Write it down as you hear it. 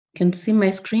Can see my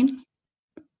screen?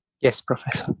 Yes,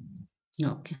 Professor.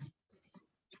 Okay.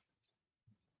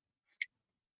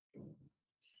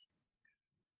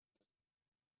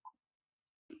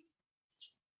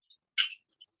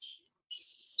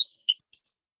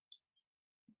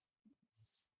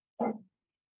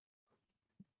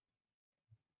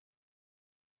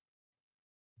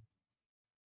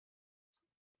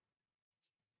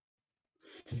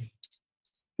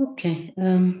 Okay,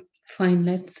 fine,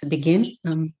 let's begin.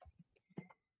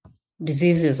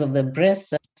 Diseases of the breast,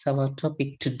 that's our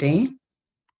topic today.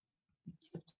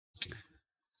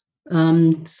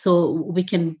 So we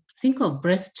can think of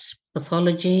breast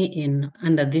pathology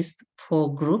under these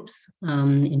 4 groups: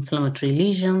 inflammatory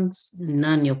lesions,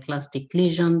 non-neoplastic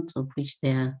lesions, of which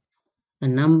there are a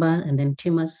number, and then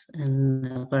tumors and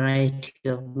a variety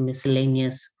of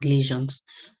miscellaneous lesions.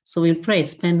 So we'll probably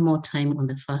spend more time on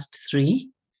the first 3.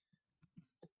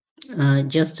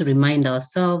 Just to remind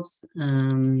ourselves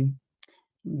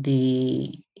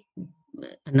the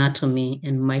anatomy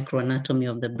and microanatomy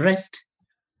of the breast.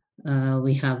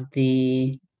 We have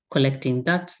the collecting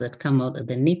ducts that come out of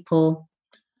the nipple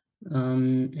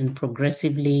and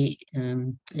progressively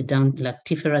down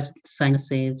lactiferous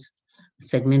sinuses,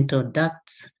 segmental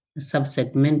ducts,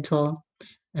 subsegmental,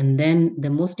 and then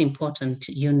the most important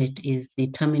unit is the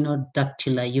terminal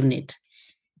ductular unit.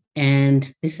 And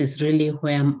this is really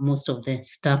where most of the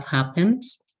stuff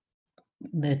happens,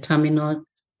 the terminal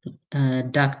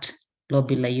duct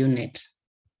lobular unit.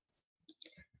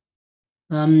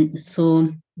 So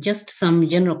just some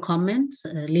general comments.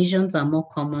 Lesions are more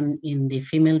common in the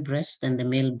female breast than the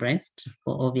male breast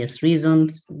for obvious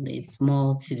reasons. There's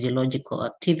more physiological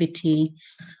activity,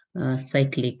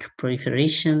 cyclic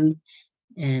proliferation,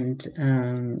 and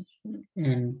then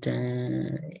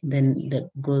the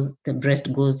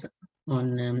breast goes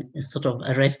on a sort of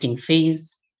a resting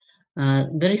phase,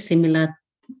 very similar,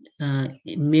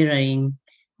 mirroring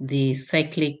the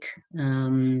cyclic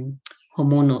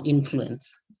hormonal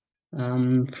influence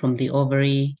from the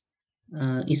ovary,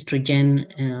 estrogen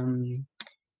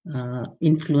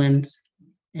influence,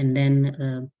 and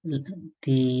then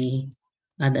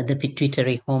the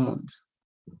pituitary hormones.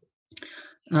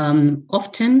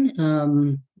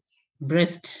 Often,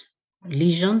 breast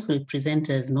lesions will present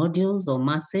as nodules or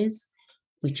masses,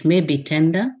 which may be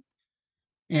tender,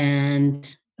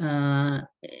 and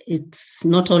it's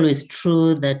not always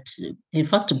true that, in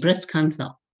fact, breast cancer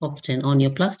often, or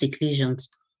neoplastic lesions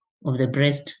of the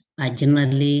breast, are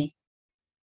generally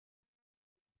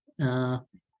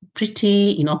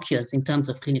pretty innocuous in terms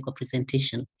of clinical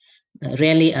presentation.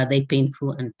 Rarely are they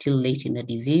painful until late in the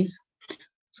disease.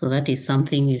 So that is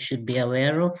something you should be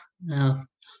aware of.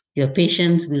 Your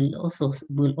patients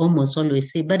will almost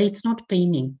always say, but it's not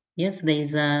paining. Yes, there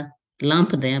is a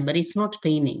lump there, but it's not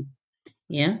paining.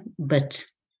 Yeah, but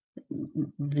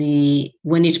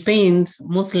when it pains,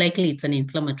 most likely it's an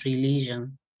inflammatory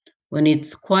lesion. When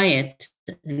it's quiet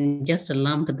and just a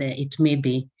lump there, it may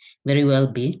very well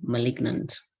be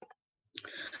malignant.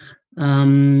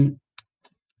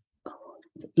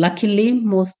 Luckily,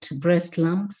 most breast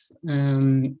lumps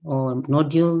or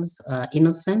nodules are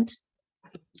innocent.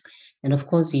 And of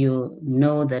course, you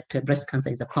know that breast cancer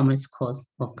is the commonest cause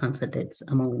of cancer deaths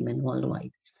among women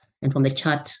worldwide. And from the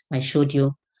chart I showed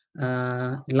you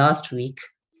last week,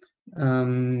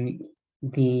 from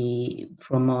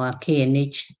our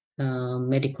KNH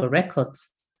medical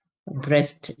records,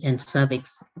 breast and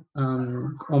cervix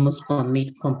almost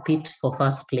compete for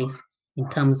first place in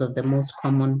terms of the most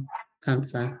common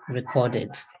cancer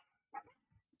recorded.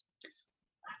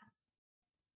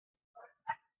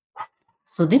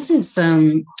 So this is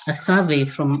a survey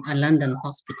from a London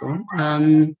hospital.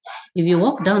 If you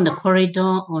walk down the corridor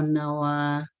on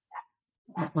our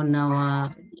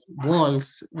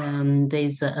walls,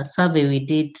 there's a survey we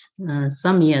did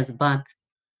some years back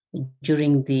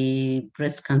during the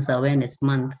Breast Cancer Awareness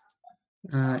Month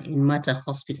in Mater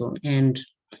Hospital, and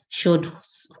showed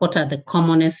what are the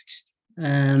commonest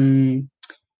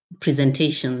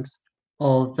presentations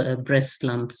of breast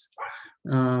lumps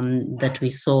that we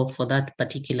saw for that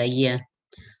particular year.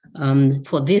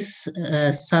 For this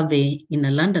survey in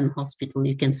a London hospital,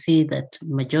 you can see that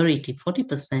majority,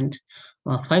 40%,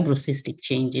 were fibrocystic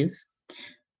changes.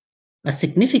 A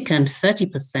significant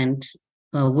 30%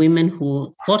 women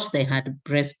who thought they had a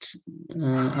breast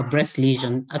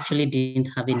lesion actually didn't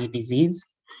have any disease.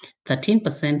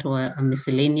 13% were a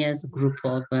miscellaneous group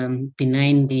of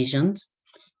benign lesions.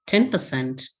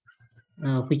 10%,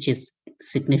 which is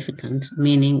significant,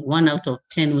 meaning 1 out of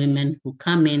 10 women who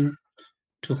come in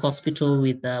to hospital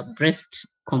with a breast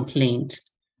complaint,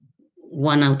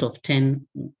 1 out of 10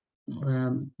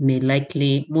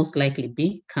 may most likely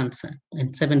be cancer,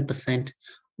 and 7%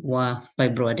 were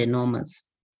fibroadenomas.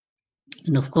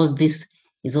 And of course, this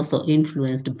is also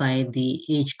influenced by the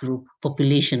age group,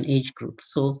 population age group.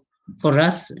 So for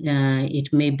us,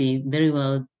 it may be very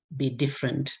well be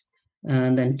different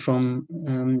than from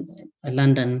a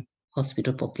London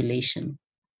hospital population.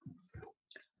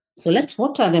 So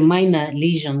what are the minor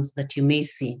lesions that you may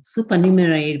see?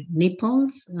 Supernumerary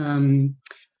nipples.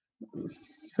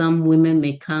 Some women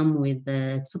may come with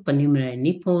supernumerary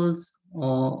nipples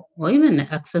or even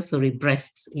accessory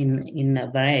breasts in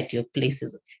a variety of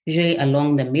places, usually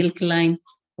along the milk line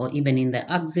or even in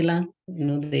the axilla.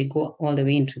 They go all the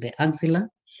way into the axilla.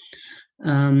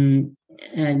 And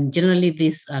generally,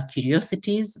 these are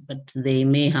curiosities, but they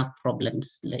may have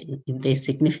problems. Like if there's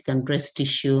significant breast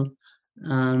tissue,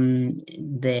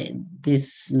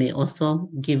 this may also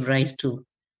give rise to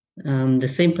the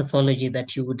same pathology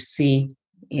that you would see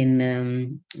in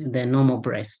the normal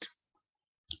breast.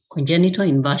 Congenital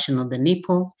inversion of the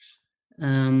nipple.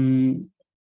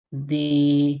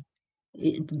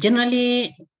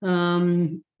 Generally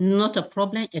not a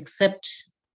problem, except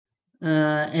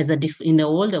in the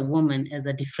older woman as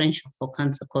a differential for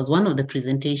cancer, because one of the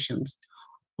presentations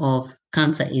of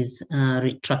cancer is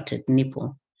retracted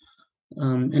nipple.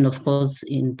 And of course,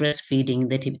 in breastfeeding,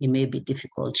 that it may be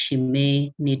difficult. She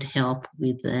may need help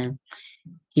with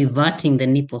everting the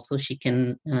nipple so she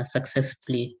can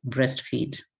successfully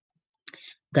breastfeed.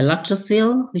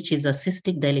 Galactocele, which is a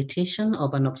cystic dilatation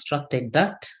of an obstructed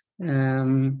duct,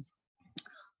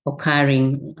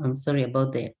 occurring, I'm sorry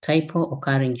about the typo,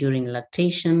 occurring during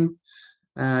lactation.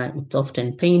 It's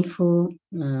often painful,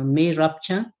 may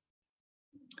rupture,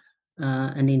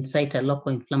 and incite a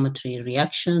local inflammatory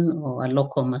reaction or a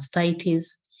local mastitis.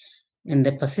 And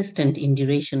the persistent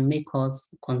induration may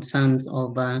cause concerns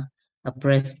of a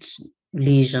breast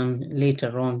lesion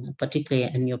later on, particularly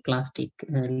a neoplastic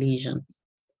lesion.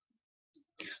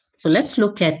 So let's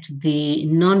look at the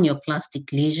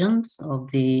non-neoplastic lesions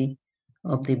of the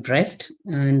breast.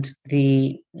 And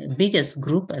the biggest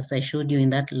group, as I showed you in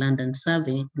that London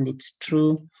survey, and it's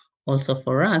true also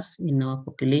for us in our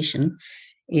population,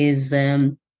 is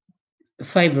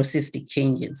fibrocystic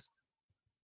changes.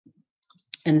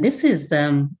 And this is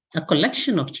a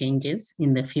collection of changes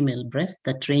in the female breast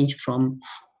that range from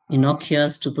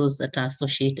innocuous to those that are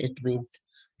associated with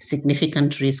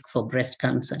significant risk for breast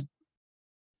cancer.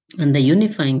 And the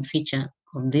unifying feature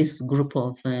of this group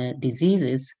of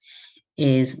diseases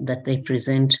is that they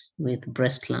present with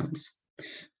breast lumps.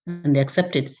 And the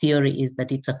accepted theory is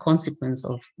that it's a consequence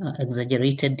of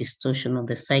exaggerated distortion of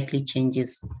the cyclic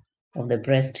changes of the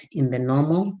breast in the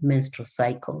normal menstrual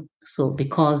cycle. So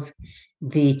because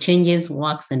the changes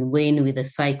wax and wane with the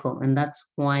cycle, and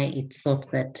that's why it's thought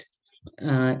that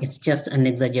it's just an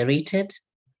exaggerated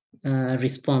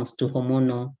response to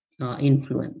hormonal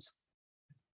influence.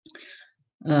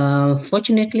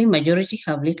 Fortunately, majority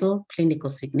have little clinical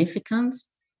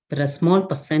significance, but a small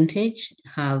percentage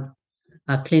are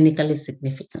clinically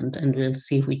significant, and we'll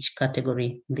see which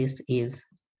category this is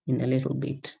in a little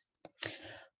bit.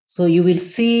 So you will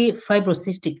see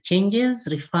fibrocystic changes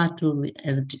referred to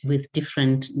with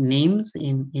different names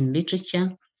in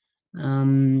literature.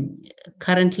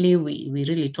 Currently, we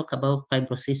really talk about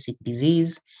fibrocystic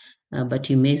disease, but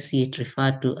you may see it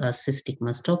referred to as cystic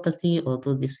mastopathy,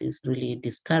 although this is really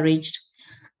discouraged.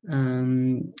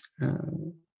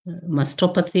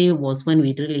 Mastopathy was when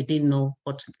we really didn't know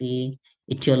what the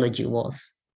etiology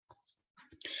was.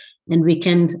 And we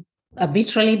can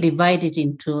arbitrarily divide it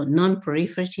into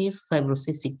non-proliferative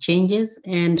fibrocystic changes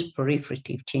and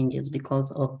proliferative changes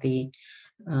because of the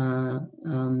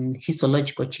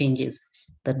histological changes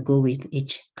that go with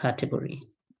each category.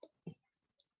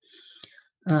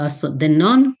 So the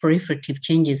non-proliferative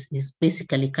changes is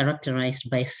basically characterized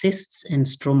by cysts and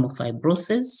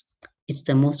stromofibrosis. It's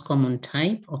the most common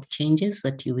type of changes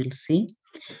that you will see.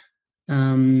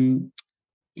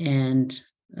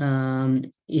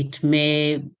 It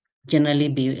may generally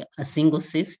be a single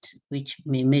cyst, which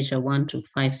may measure 1 to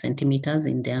 5 centimeters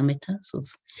in diameter. So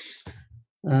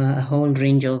a whole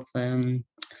range of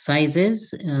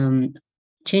sizes.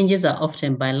 Changes are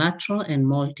often bilateral and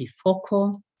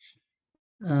multifocal.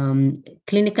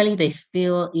 Clinically, they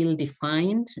feel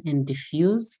ill-defined and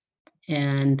diffuse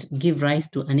and give rise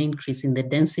to an increase in the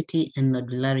density and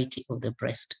nodularity of the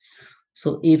breast.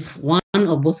 So if one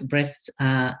or both breasts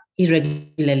are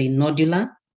irregularly nodular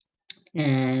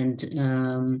and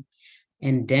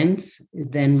dense,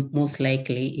 then most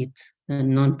likely it's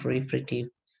non-proliferative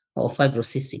or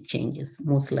fibrocystic changes,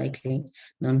 most likely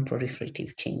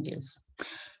non-proliferative changes.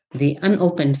 The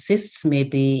unopened cysts may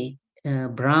be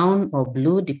brown or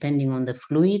blue, depending on the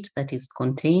fluid that is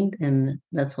contained. And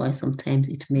that's why sometimes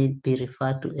it may be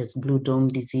referred to as blue dome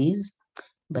disease.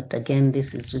 But again,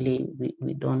 this is really,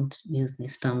 we don't use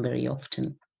this term very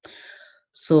often.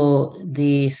 So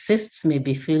the cysts may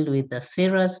be filled with the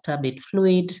serous turbid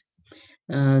fluid.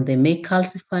 They may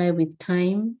calcify with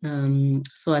time,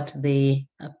 so that they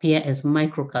appear as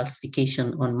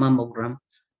microcalcification on mammogram,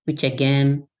 which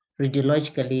again,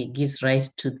 radiologically gives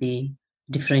rise to the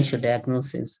differential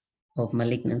diagnosis of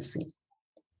malignancy.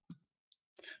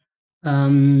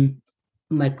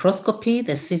 Microscopy,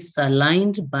 the cysts are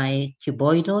lined by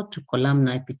cuboidal to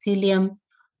columnar epithelium,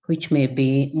 which may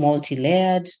be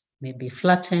multi-layered, may be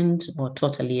flattened or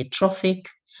totally atrophic.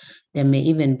 There may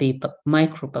even be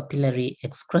micropapillary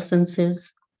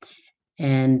excrescences,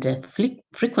 and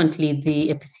frequently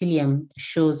the epithelium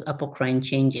shows apocrine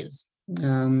changes.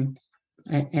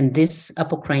 And this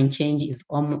apocrine change is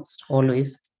almost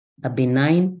always a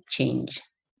benign change.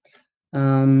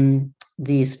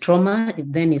 The stroma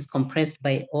then is compressed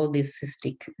by all these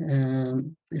cystic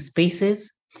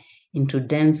spaces into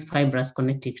dense fibrous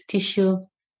connective tissue.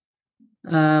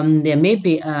 There may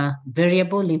be a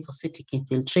variable lymphocytic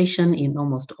infiltration in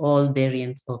almost all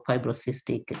variants of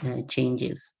fibrocystic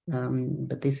changes,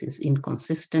 but this is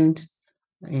inconsistent,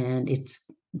 and it's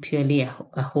purely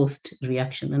a host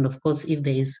reaction. And of course, if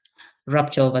there is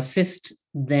rupture of a cyst,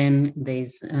 then there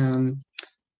is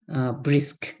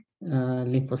brisk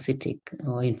lymphocytic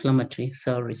or inflammatory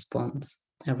cell response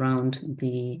around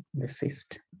the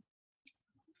cyst.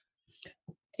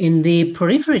 In the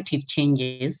proliferative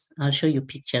changes, I'll show you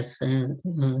pictures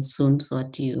soon so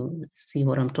that you see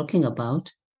what I'm talking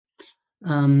about.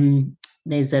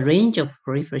 There's a range of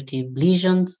proliferative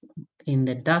lesions in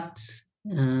the ducts,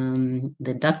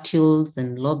 the ductules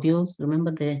and lobules.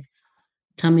 Remember the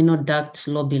terminal duct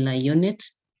lobular unit?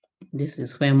 This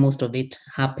is where most of it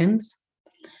happens.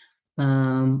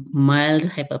 Mild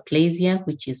hyperplasia,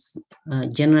 which is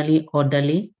generally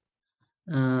orderly,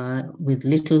 with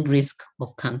little risk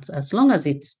of cancer. As long as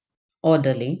it's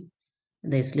orderly,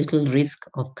 there's little risk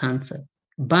of cancer.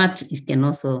 But it can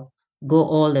also go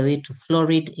all the way to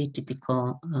florid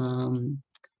atypical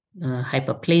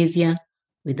hyperplasia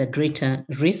with a greater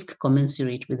risk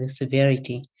commensurate with the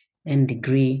severity and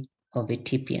degree of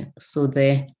atypia. So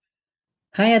the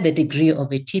higher the degree of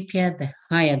atypia, the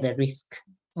higher the risk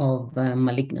of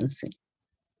malignancy.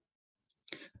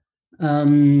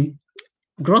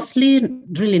 Grossly,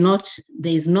 really not,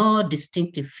 there is no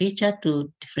distinctive feature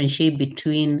to differentiate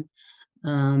between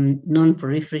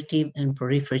non-proliferative and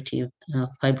proliferative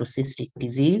fibrocystic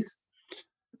disease.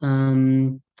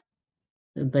 But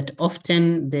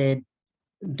often the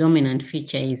dominant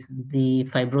feature is the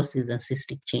fibrosis and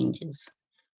cystic changes.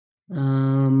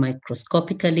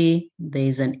 Microscopically, there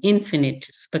is an infinite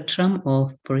spectrum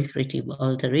of proliferative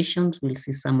alterations. We'll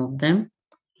see some of them.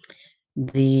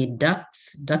 The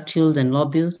ducts, ductules, and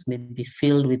lobules may be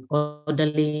filled with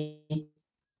orderly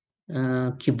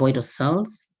cuboidal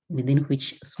cells within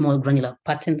which small granular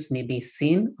patterns may be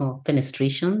seen, or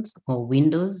fenestrations, or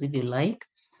windows, if you like.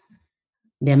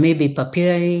 There may be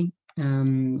papillary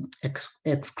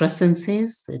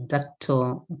excrescences,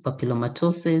 ductal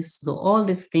papillomatosis. So all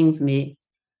these things may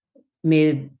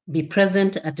be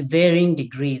present at varying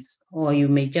degrees, or you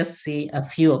may just see a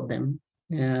few of them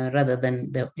rather than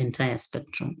the entire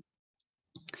spectrum.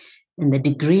 And the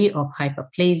degree of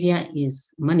hyperplasia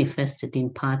is manifested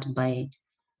in part by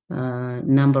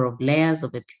number of layers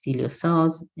of epithelial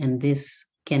cells, and this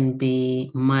can be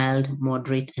mild,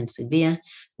 moderate, and severe.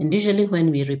 And usually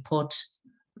when we report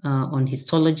on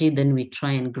histology, then we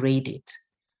try and grade it,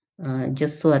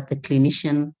 just so that the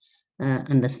clinician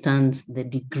understands the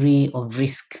degree of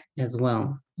risk as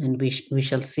well. And we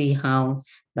shall see how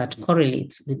that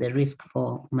correlates with the risk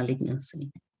for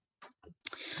malignancy.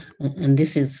 And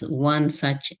this is one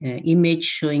such image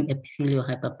showing epithelial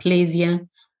hyperplasia.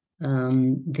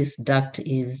 This duct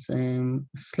is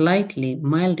slightly,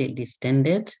 mildly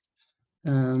distended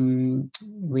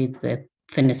with the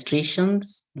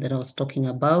fenestrations that I was talking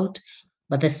about,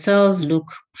 but the cells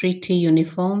look pretty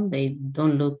uniform. They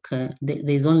don't look,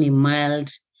 there's only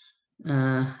mild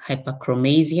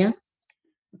hyperchromasia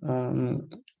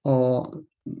or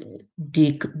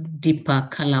deeper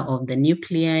color of the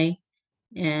nuclei,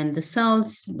 and the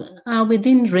cells are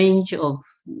within range of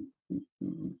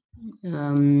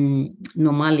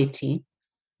normality,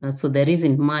 so there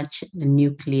isn't much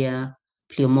nuclear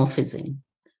pleomorphism,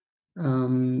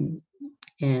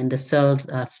 and the cells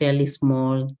are fairly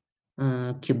small,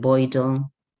 cuboidal,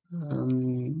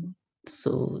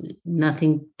 so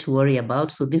nothing to worry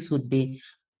about. So this would be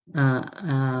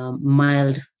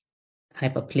mild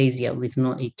hyperplasia with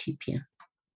no atypia.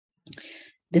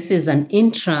 This is an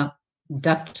intraductal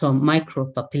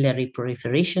micropapillary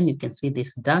proliferation. You can see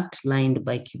this duct lined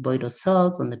by cuboidal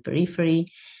cells on the periphery,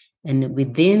 and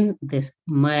within this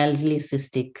mildly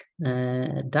cystic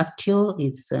ductule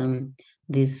is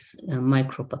this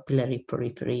micropapillary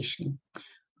proliferation,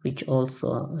 which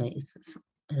also is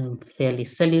fairly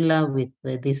cellular with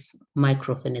these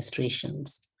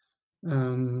microfenestrations.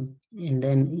 And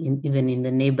then even in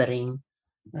the neighboring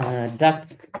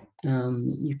ducts,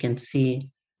 you can see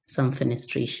some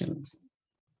fenestrations.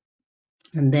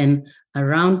 And then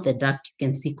around the duct, you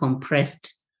can see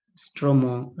compressed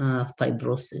stromal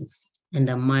fibrosis and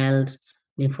a mild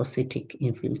lymphocytic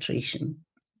infiltration.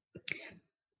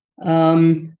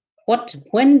 When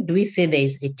do we say there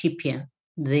is atypia?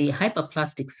 The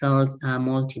hyperplastic cells are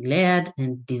multi-layered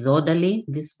and disorderly.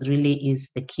 This really is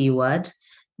the key word.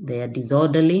 They are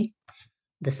disorderly.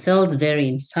 The cells vary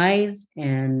in size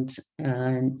and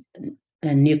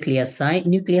nuclear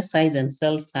size and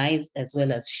cell size, as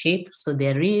well as shape. So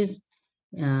there is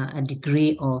a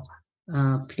degree of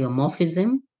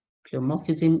pleomorphism.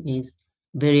 Pleomorphism is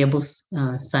variable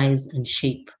size and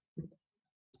shape.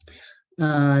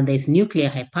 There's nuclear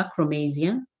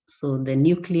hyperchromasia. So the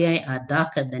nuclei are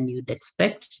darker than you'd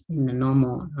expect in the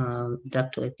normal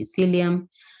ductal epithelium.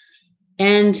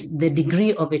 And the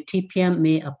degree of atypia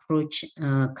may approach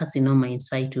carcinoma in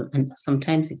situ. And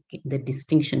sometimes the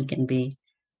distinction can be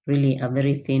really a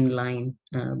very thin line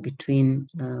between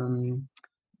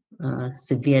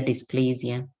severe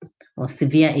dysplasia or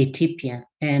severe atypia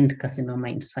and carcinoma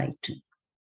in situ.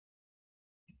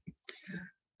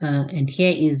 And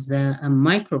here is a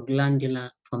microglandular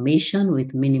formation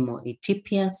with minimal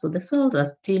atypia. So the cells are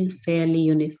still fairly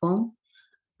uniform,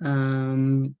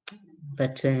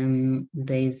 but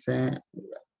there is a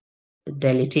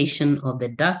dilatation of the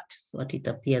duct, so that it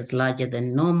appears larger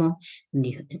than normal. And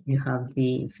you have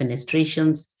the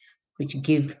fenestrations, which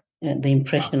give the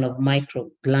impression of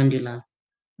microglandular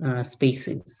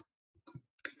spaces.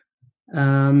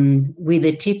 With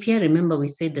atypia, remember we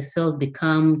said the cells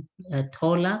become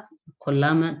taller,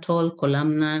 tall,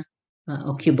 columnar,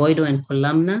 or cuboidal and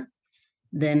columnar.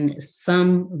 Then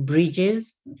some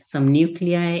bridges, some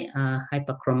nuclei are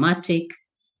hyperchromatic,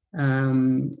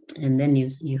 and then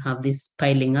you have this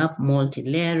piling up,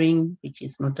 multi-layering, which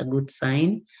is not a good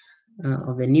sign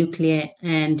of the nuclei.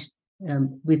 And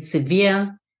with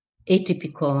severe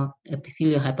atypical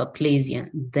epithelial hyperplasia,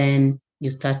 then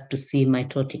you start to see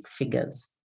mitotic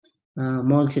figures,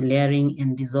 multi-layering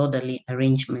and disorderly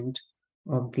arrangement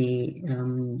of the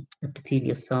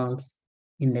epithelial cells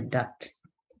in the duct.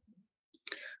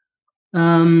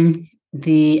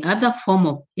 The other form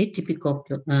of atypical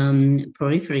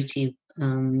proliferative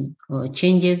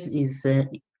changes is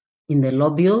in the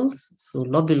lobules. So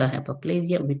lobular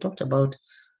hyperplasia, we talked about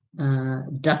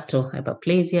ductal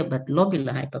hyperplasia, but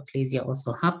lobular hyperplasia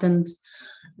also happens.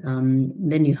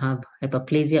 Then you have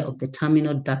hyperplasia of the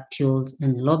terminal ductules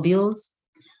and lobules.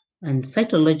 And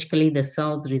cytologically, the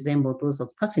cells resemble those of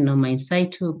carcinoma in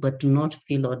situ, but do not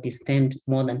fill or distend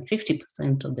more than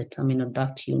 50% of the terminal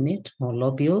duct unit or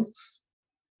lobule.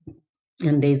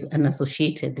 And there's an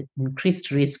associated increased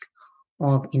risk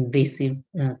of invasive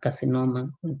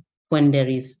carcinoma when there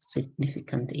is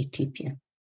significant atypia.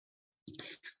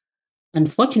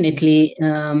 Unfortunately,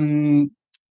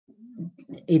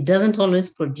 it doesn't always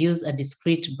produce a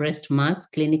discrete breast mass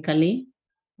clinically.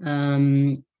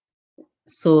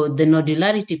 So the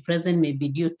nodularity present may be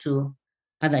due to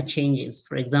other changes.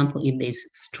 For example, if there's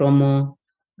stromal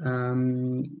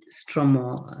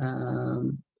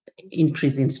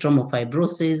increase in stromal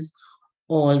fibrosis,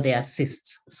 or there are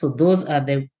cysts. So those are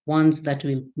the ones that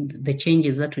the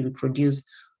changes that will produce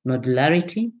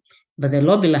nodularity. But the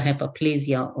lobular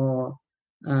hyperplasia or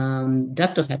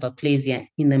ductal hyperplasia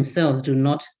in themselves do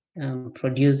not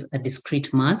produce a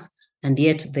discrete mass, and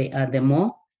yet they are the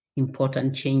more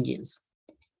important changes.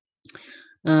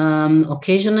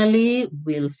 Occasionally,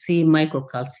 we'll see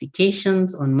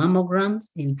microcalcifications on mammograms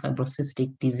in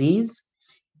fibrocystic disease,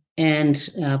 and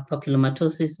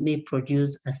papillomatosis may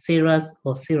produce a serous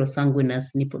or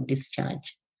serosanguinous nipple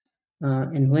discharge.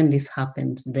 And when this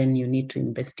happens, then you need to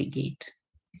investigate.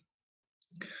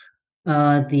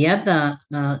 The other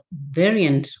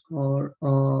variant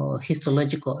or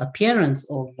histological appearance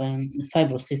of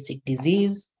fibrocystic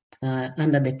disease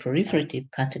under the proliferative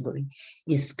category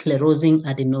is sclerosing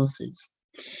adenosis.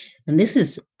 And this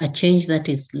is a change that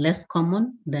is less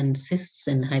common than cysts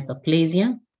and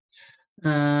hyperplasia.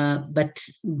 But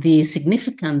the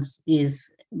significance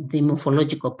is the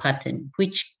morphological pattern,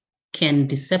 which can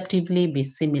deceptively be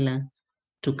similar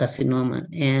to carcinoma.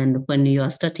 And when you are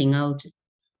starting out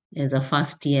as a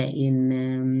first year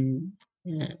in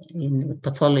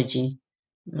pathology,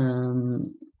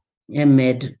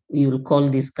 MED, you'll call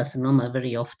this carcinoma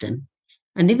very often,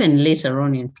 and even later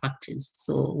on in practice.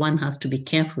 So one has to be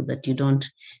careful that you don't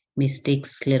mistake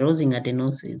sclerosing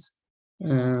adenosis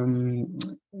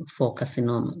for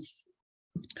carcinoma.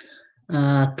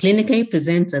 Clinically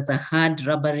presents as a hard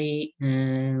rubbery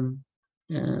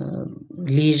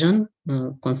lesion,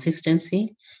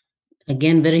 consistency.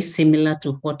 Again, very similar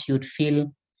to what you'd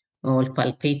feel or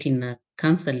palpate in a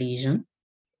cancer lesion.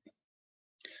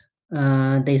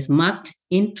 There's marked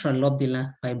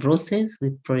intralobular fibrosis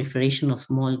with proliferation of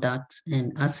small ducts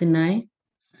and acini.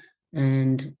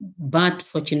 But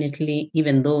fortunately,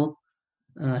 even though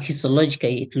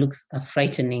histologically it looks a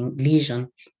frightening lesion,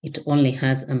 it only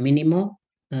has a minimal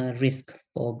risk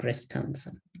for breast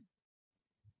cancer.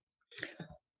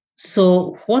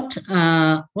 So what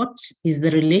is the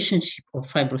relationship of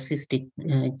fibrocystic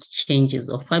changes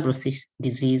or fibrosis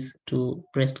disease to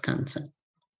breast cancer?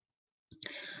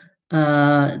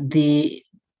 The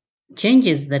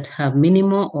changes that have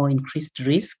minimal or increased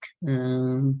risk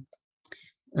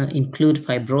include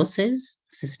fibrosis,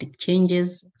 cystic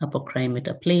changes, apocrine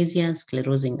metaplasia,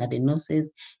 sclerosing adenosis,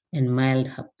 and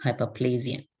mild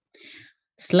hyperplasia.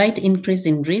 Slight increase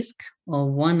in risk of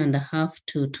 1.5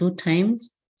 to 2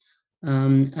 times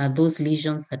are those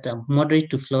lesions that are moderate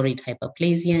to florid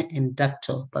hyperplasia and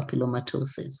ductal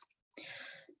papillomatosis.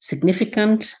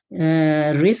 Significant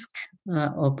risk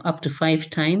of up to 5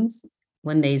 times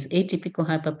when there is atypical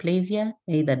hyperplasia,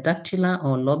 either ductular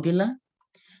or lobular.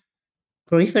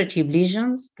 Proliferative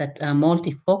lesions that are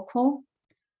multifocal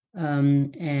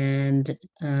and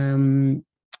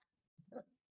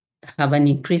have an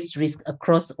increased risk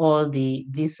across all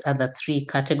these other 3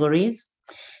 categories.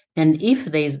 And if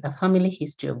there is a family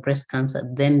history of breast cancer,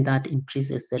 then that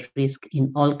increases the risk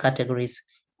in all categories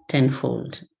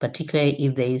tenfold, particularly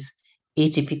if there is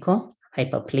atypical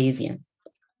hyperplasia.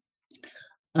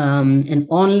 And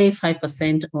only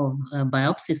 5% of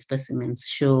biopsy specimens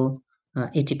show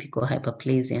atypical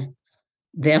hyperplasia.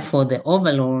 Therefore, the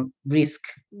overall risk,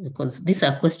 because these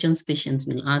are questions patients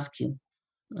will ask you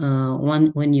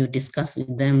when you discuss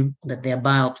with them that their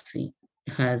biopsy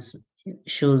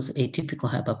shows atypical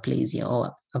hyperplasia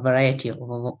or a variety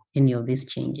of any of these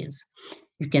changes,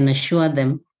 you can assure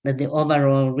them that the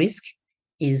overall risk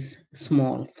is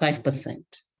small,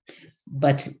 5%.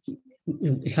 But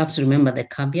you have to remember the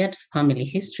caveat: family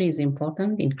history is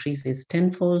important, increases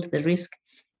tenfold the risk,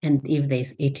 and if there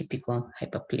is atypical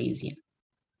hyperplasia.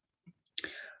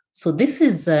 So this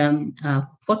is a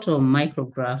photo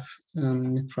micrograph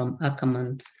from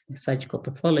Ackerman's surgical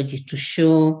pathology to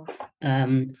show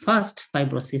first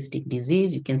fibrocystic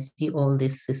disease. You can see all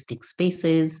these cystic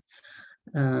spaces.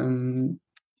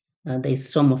 There is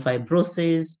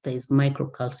stomofibrosis, there is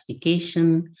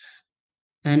microcalcification,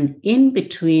 and in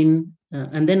between,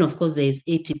 and then of course there is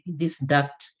this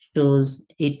duct shows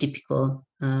atypical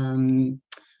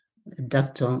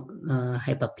ductal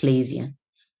hyperplasia.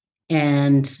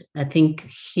 And I think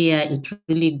here it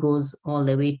really goes all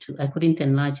the way to, I couldn't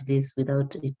enlarge this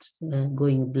without it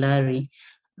going blurry,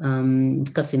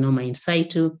 carcinoma in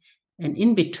situ. And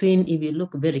in between, if you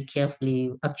look very carefully,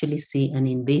 you actually see an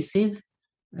invasive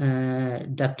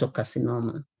ductal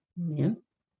carcinoma. Yeah.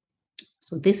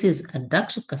 So this is a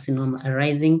ductal carcinoma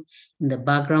arising in the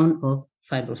background of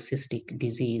fibrocystic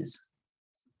disease.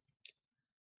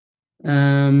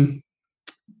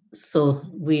 So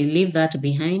we leave that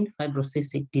behind,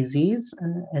 fibrocystic disease.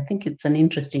 I think it's an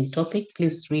interesting topic.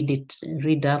 Please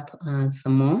read up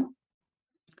some more.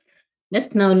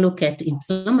 Let's now look at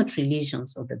inflammatory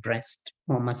lesions of the breast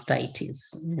or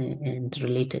mastitis and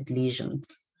related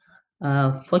lesions.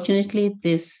 Fortunately,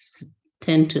 these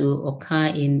tend to occur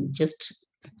in just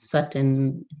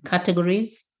certain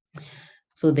categories,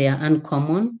 so they are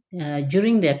uncommon.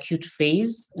 During the acute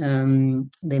phase,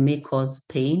 they may cause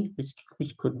pain, which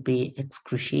could be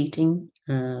excruciating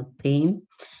pain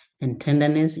and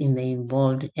tenderness in the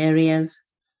involved areas.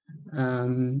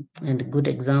 And good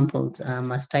examples are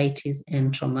mastitis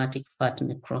and traumatic fat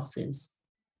necrosis.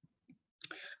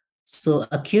 So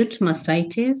acute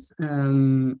mastitis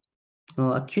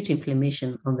or acute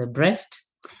inflammation of the breast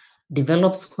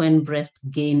develops when breasts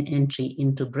gain entry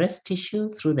into breast tissue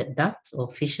through the ducts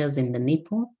or fissures in the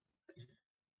nipple,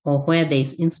 or where there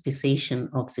is inspission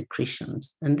of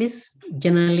secretions. And this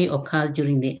generally occurs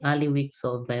during the early weeks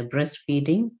of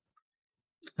breastfeeding.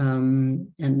 And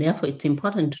therefore, it's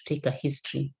important to take a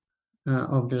history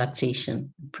of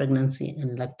lactation, pregnancy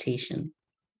and lactation.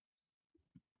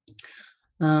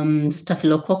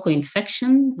 Staphylococcal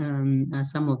infection are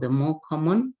some of the more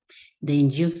common. They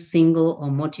induce single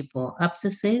or multiple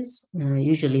abscesses,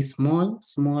 usually small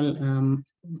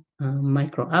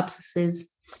micro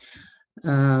abscesses.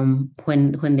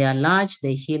 When they are large,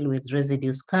 they heal with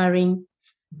residue scarring,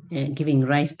 giving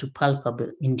rise to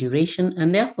palpable induration,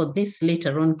 and therefore this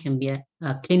later on can be a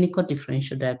clinical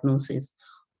differential diagnosis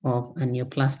of a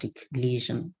neoplastic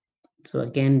lesion. So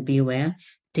again, beware,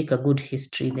 take a good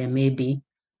history. There may be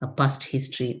a past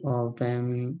history of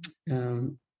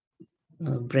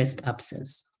breast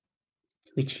abscess,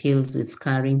 which heals with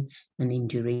scarring and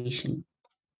induration.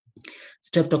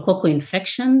 Streptococcal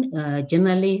infection,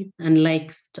 generally,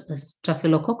 unlike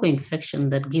staphylococcal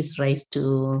infection that gives rise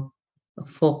to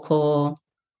focal,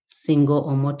 single,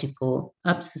 or multiple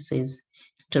abscesses,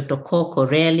 streptococcal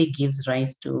rarely gives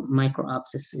rise to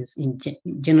microabscesses.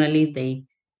 Generally, they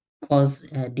cause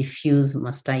diffuse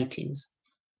mastitis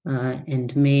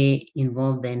and may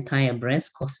involve the entire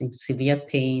breast, causing severe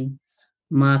pain,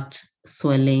 marked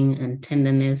swelling and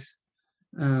tenderness,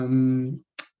 and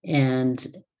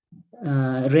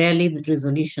rarely the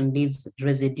resolution leaves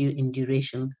residue in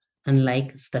duration,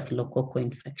 unlike staphylococcal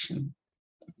infection.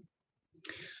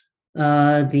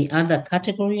 The other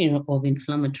category of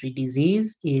inflammatory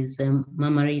disease is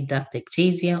mammary duct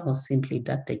ectasia, or simply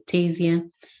duct ectasia.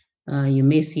 You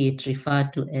may see it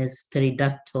referred to as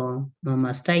periductal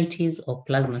mastitis or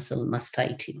plasma cell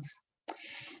mastitis.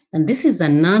 And this is a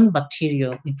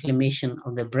non-bacterial inflammation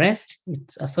of the breast.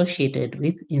 It's associated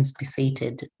with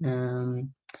inspissated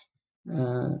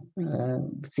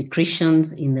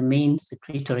secretions in the main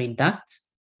secretory ducts.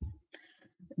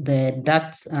 The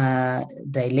ducts are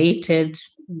dilated,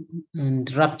 and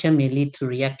rupture may lead to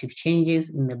reactive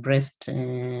changes in the breast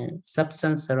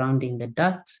substance surrounding the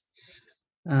ducts.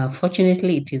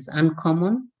 Fortunately, it is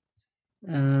uncommon,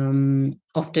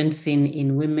 often seen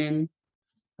in women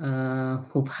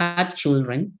who've had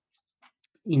children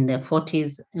in their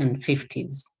 40s and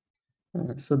 50s.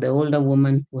 So the older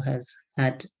woman who has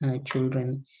had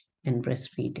children and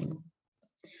breastfeeding.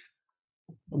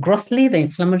 Grossly, the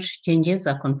inflammatory changes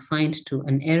are confined to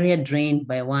an area drained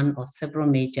by one or several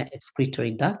major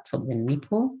excretory ducts of the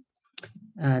nipple.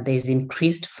 There is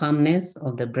increased firmness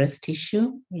of the breast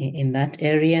tissue in that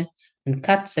area, and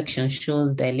cut section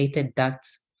shows dilated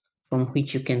ducts from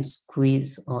which you can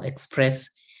squeeze or express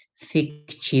thick,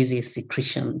 cheesy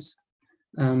secretions.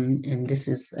 And this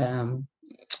is a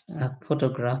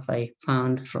photograph I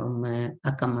found from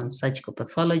Ackerman Surgical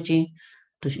Pathology.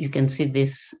 You can see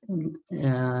this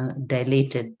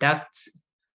dilated ducts,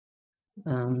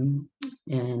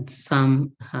 and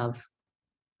some have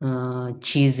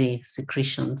cheesy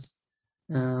secretions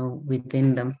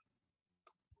within them.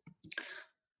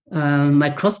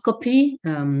 Microscopy,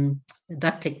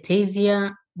 duct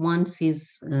ectasia, one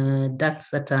sees ducts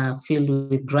that are filled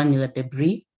with granular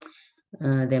debris.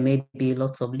 There may be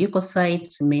lots of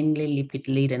leukocytes, mainly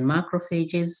lipid-laden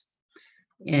macrophages,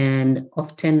 and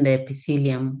often the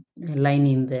epithelium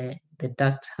lining the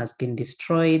duct has been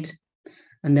destroyed.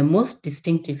 And the most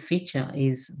distinctive feature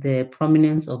is the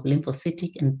prominence of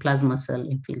lymphocytic and plasma cell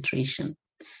infiltration.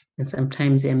 And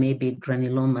sometimes there may be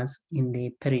granulomas in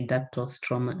the periductal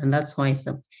stroma, and that's why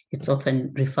it's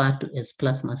often referred to as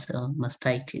plasma cell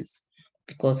mastitis,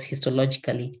 because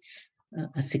histologically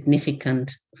a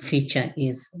significant feature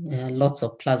is lots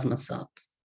of plasma cells.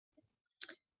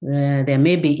 There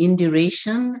may be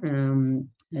induration,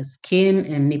 skin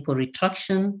and nipple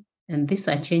retraction, and these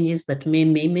are changes that may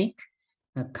mimic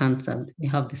cancer. They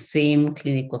have the same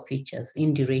clinical features: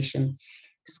 induration,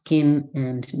 skin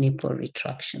and nipple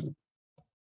retraction.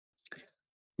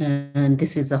 And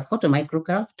this is a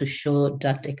photomicrograph to show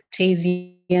duct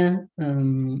ectasia,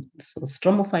 so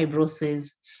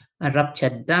stromofibrosis, a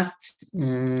ruptured duct,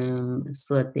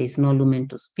 so that there is no lumen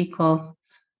to speak of,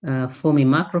 foamy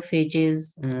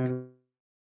macrophages,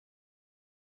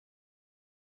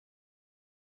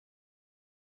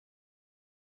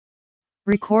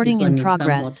 Recording this one in is progress.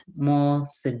 somewhat more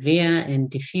severe and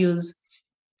diffuse,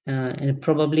 and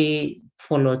probably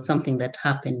follows something that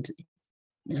happened,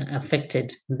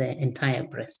 affected the entire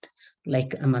breast,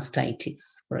 like a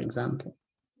mastitis, for example.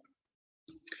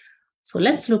 So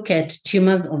let's look at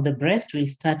tumors of the breast. We'll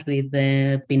start with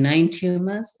the benign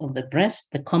tumors of the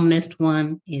breast. The commonest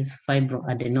one is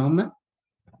fibroadenoma.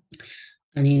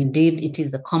 And indeed, it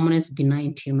is the commonest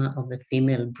benign tumor of the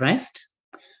female breast.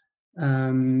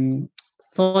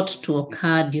 Thought to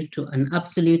occur due to an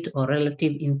absolute or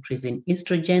relative increase in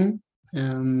estrogen,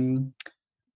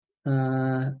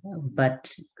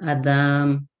 but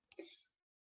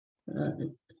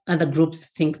other groups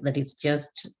think that it's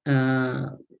just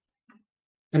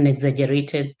an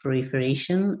exaggerated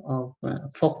proliferation of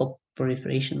focal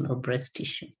proliferation of breast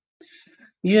tissue.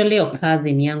 Usually occurs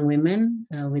in young women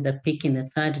with a peak in the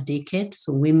third decade.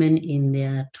 So women in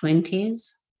their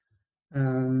 20s,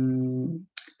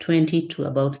 20 to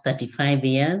about 35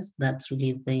 years, that's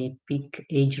really the peak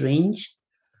age range,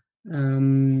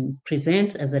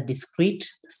 presents as a discrete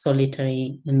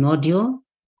solitary nodule,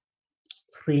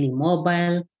 freely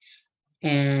mobile,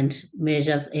 and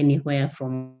measures anywhere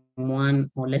from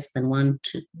 1 or less than 1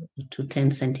 to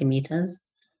 10 centimeters.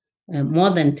 More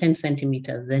than 10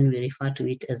 centimeters, then we refer to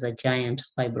it as a giant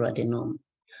fibroadenoma.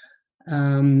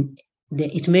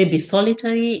 It may be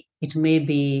solitary, it may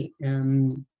be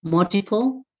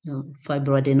multiple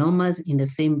fibroadenomas in the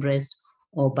same breast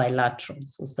or bilateral.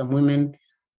 So some women,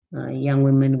 young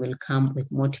women will come with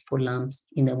multiple lumps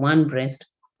in the one breast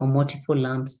or multiple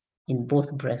lumps in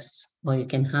both breasts, or you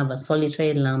can have a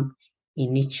solitary lump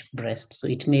in each breast. So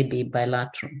it may be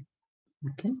bilateral.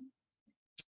 Okay.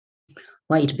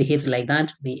 Why it behaves like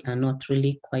that, we are not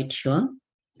really quite sure.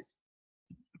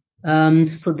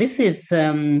 So this is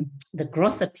the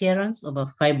gross appearance of a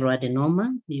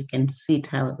fibroadenoma. You can see it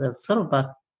has a sort of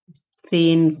a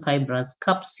thin fibrous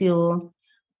capsule,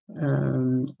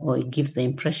 or it gives the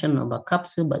impression of a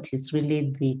capsule, but it's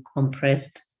really the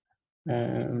compressed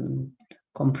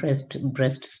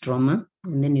breast stroma.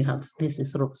 And then you have this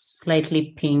is sort of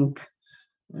slightly pink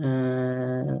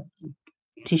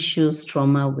tissue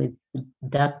stroma with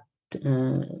dark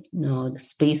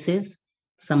spaces.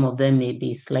 Some of them may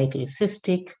be slightly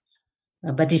cystic,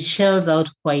 but it shells out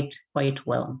quite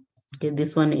well. Okay,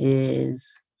 this one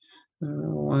is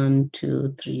 1,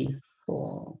 2, 3,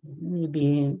 4,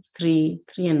 maybe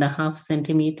 3.5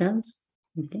 centimeters.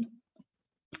 Okay.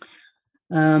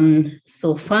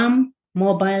 So firm,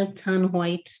 mobile, tan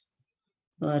white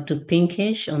to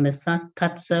pinkish on the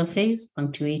cut surface,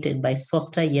 punctuated by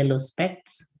softer yellow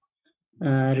specks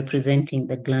representing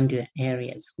the glandular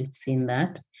areas. We've seen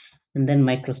that. And then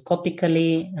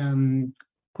microscopically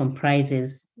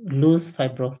comprises loose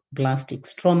fibroblastic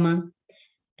stroma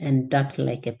and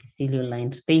duct-like epithelial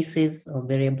line spaces of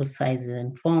variable sizes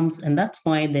and forms. And that's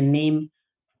why the name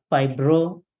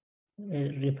fibro,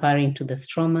 referring to the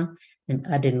stroma, and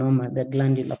adenoma, the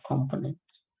glandular component.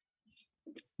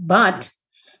 But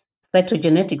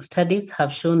cytogenetic studies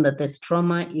have shown that the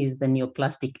stroma is the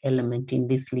neoplastic element in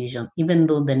this lesion, even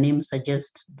though the name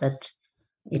suggests that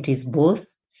it is both.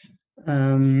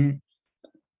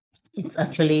 It's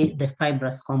actually the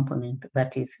fibrous component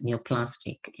that is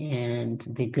neoplastic, and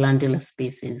the glandular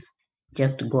spaces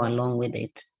just go along with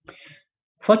it.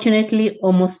 Fortunately,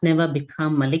 almost never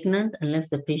become malignant unless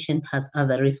the patient has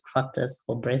other risk factors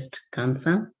for breast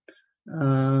cancer.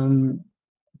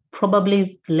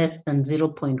 Probably less than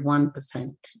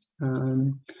 0.1%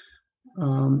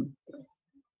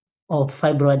 of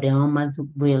fibroadenomas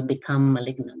will become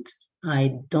malignant.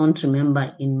 I don't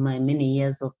remember in my many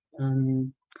years of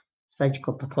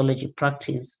surgical pathology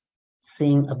practice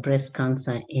seeing a breast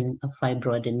cancer in a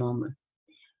fibroadenoma.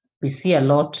 We see a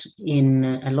lot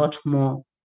more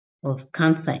of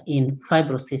cancer in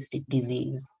fibrocystic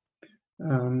disease,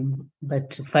 but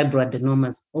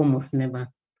fibroadenomas almost never.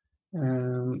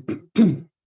 That's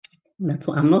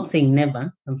why I'm not saying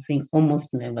never, I'm saying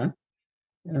almost never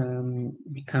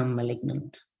become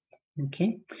malignant.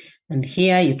 Okay, and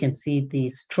here you can see the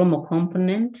stromal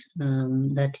component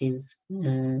that is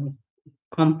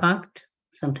compact.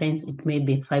 Sometimes it may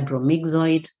be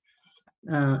fibromyxoid,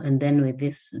 and then with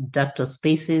these ductal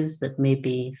spaces that may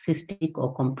be cystic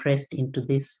or compressed into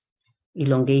these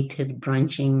elongated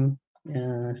branching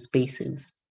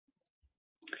spaces.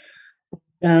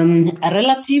 A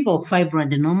relative of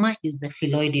fibroadenoma is the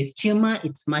phylloides tumor.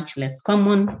 It's much less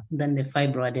common than the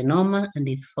fibroadenoma, and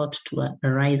it's thought to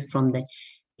arise from the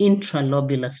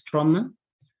intralobular stroma,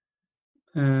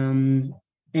 and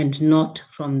not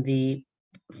from a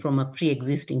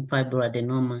pre-existing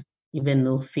fibroadenoma, even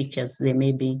though features there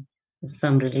may be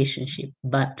some relationship,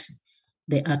 but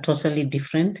they are totally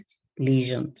different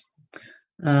lesions.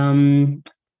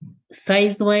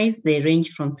 Size-wise, they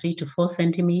range from 3 to 4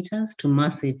 centimeters to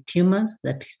massive tumors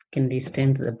that can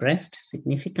distend the breast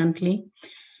significantly.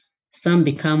 Some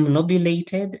become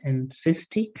lobulated and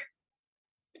cystic.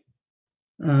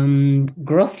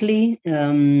 Grossly,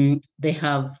 they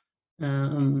have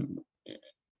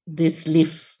this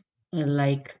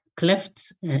leaf-like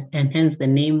clefts, and hence the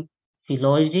name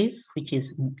phyllodes, which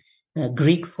is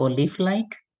Greek for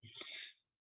leaf-like.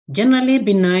 Generally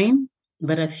benign,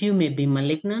 but a few may be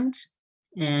malignant.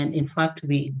 And in fact,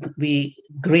 we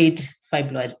grade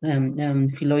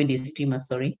phylloides tumor,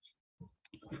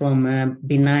 from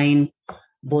benign,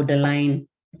 borderline,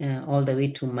 all the way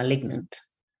to malignant.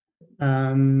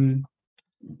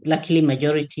 Luckily,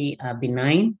 majority are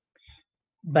benign,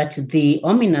 but the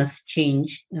ominous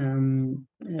change in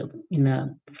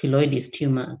a phylloides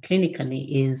tumor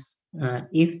clinically is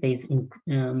if there is,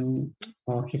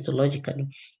 or histologically,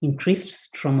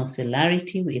 increased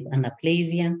stromocellularity with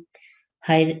anaplasia,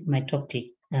 high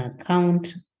mitotic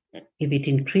count, if it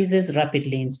increases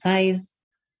rapidly in size,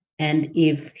 and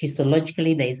if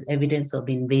histologically there is evidence of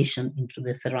invasion into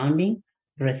the surrounding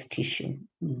breast tissue,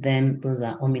 then those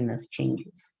are ominous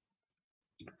changes.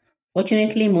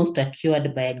 Fortunately, most are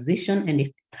cured by excision, and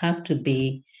it has to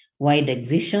be wide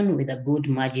excision with a good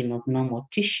margin of normal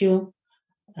tissue.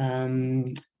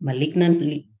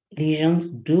 Malignant lesions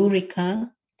do recur,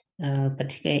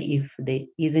 particularly if there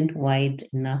isn't wide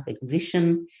enough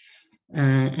excision,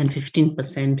 and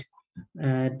 15%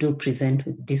 do present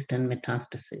with distant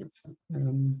metastases.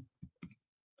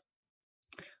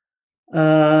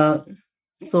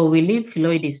 So we leave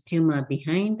phylloides tumor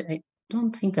behind. I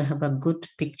don't think I have a good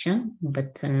picture,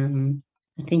 but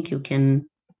I think you can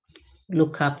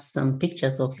look up some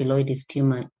pictures of phylloides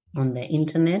tumor on the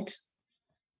internet.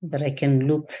 But I can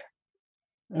look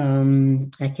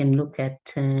at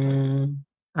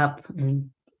up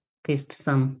and paste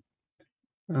some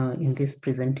in this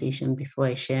presentation before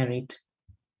I share it.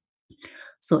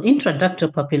 So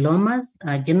intraductal papillomas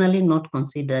are generally not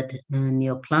considered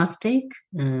neoplastic.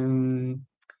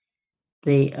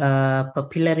 They are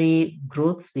papillary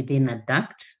growths within a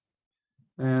duct.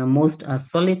 Most are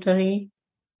solitary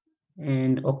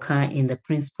and occur in the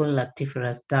principal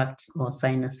lactiferous ducts or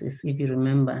sinuses. If you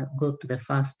remember, go to the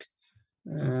first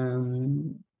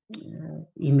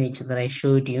image that I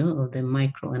showed you of the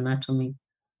microanatomy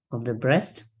of the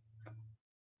breast.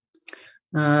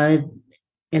 And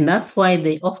that's why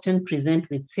they often present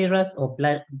with serous or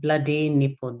bloody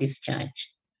nipple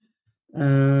discharge.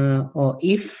 Or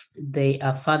if they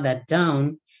are further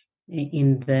down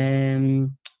in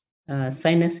the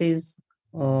sinuses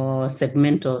or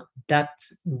segmental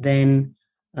ducts, then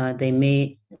they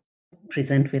may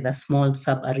present with a small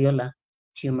subareolar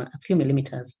tumor, a few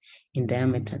millimeters in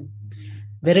diameter.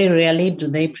 Very rarely do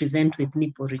they present with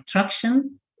nipple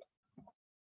retraction.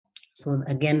 So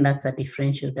again, that's a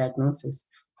differential diagnosis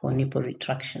for nipple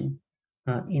retraction,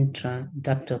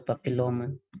 intraductal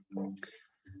papilloma.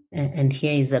 And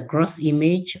here is a gross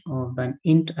image of a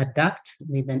duct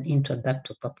with an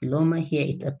intraductal papilloma. Here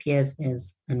it appears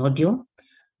as a nodule,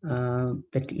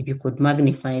 but if you could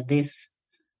magnify this,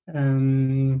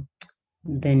 then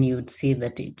you would see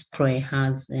that it probably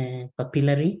has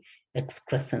papillary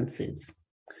excrescences.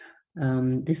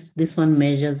 This one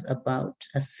measures about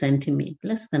a centimeter,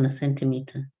 less than a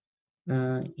centimeter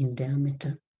in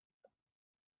diameter.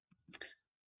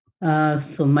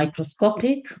 So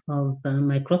microscopy of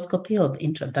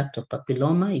intraductal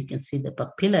papilloma, you can see the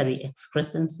papillary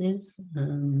excrescences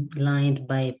lined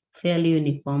by fairly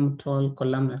uniform tall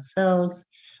columnar cells.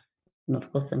 And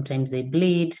of course, sometimes they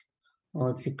bleed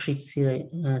or secrete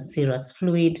serous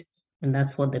fluid. And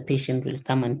that's what the patient will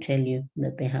come and tell you,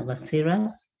 that they have a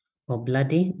serous or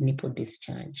bloody nipple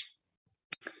discharge.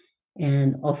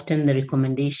 And often the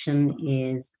recommendation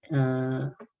is,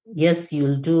 yes,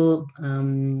 you'll do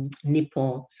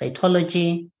nipple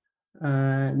cytology,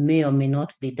 may or may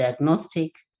not be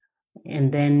diagnostic,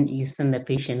 and then you send the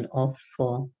patient off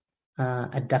for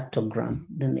a ductogram.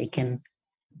 Then they can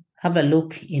have a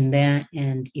look in there,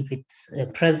 and if it's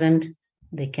present,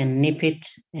 they can nip it,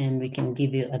 and we can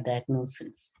give you a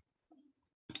diagnosis.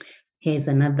 Here's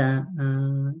another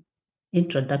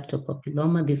intraductal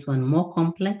papilloma, this one more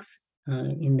complex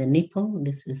in the nipple.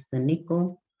 This is the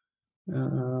nipple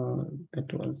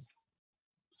that was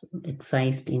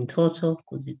excised in total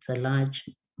because it's a large,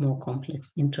 more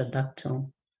complex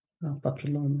intraductal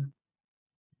papilloma.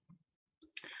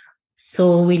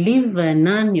 So we leave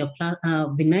benign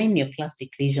neoplastic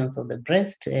lesions of the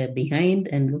breast behind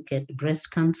and look at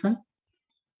breast cancer.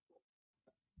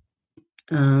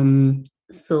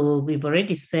 So we've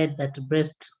already said that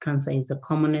breast cancer is the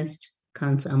commonest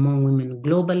cancer among women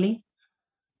globally.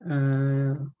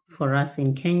 For us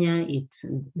in Kenya, it's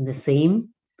the same.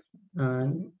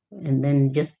 And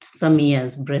then just some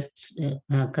years, breast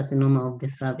carcinoma of the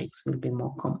cervix will be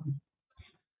more common.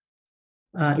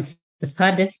 It's the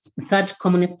third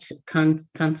commonest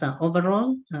cancer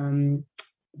overall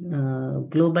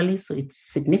globally, so it's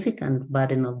significant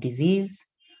burden of disease.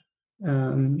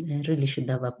 I really should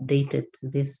have updated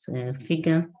this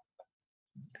figure.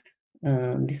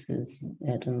 This is,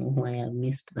 I don't know why I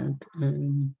missed that.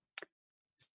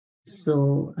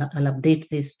 So I'll update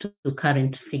this to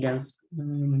current figures.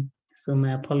 So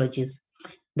my apologies.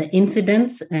 The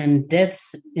incidence and death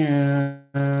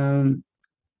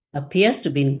appears to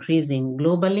be increasing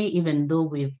globally, even though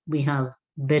we have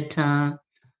better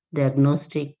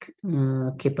diagnostic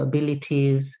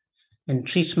capabilities and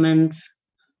treatments.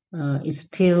 It's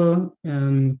still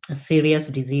a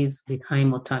serious disease with high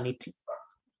mortality.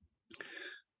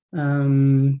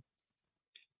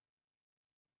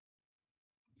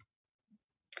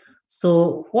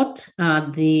 So what are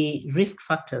the risk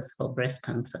factors for breast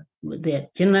cancer? They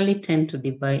generally tend to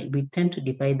divide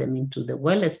them into the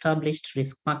well-established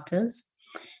risk factors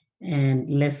and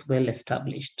less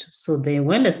well-established. So the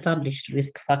well-established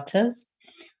risk factors,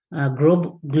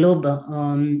 globally,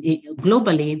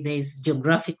 there's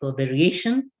geographical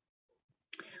variation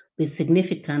with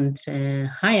significant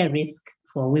higher risk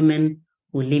for women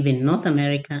who live in North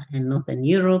America and Northern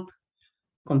Europe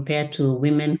compared to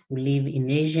women who live in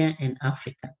Asia and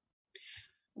Africa.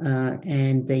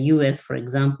 And the US, for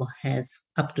example, has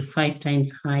up to 5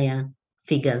 times higher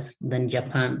figures than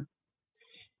Japan.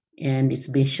 And it's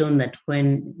been shown that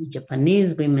when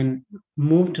Japanese women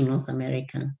move to North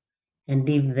America and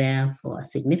live there for a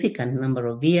significant number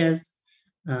of years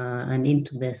and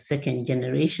into the second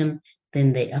generation,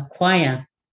 then they acquire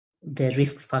the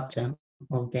risk factor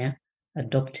of their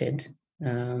adopted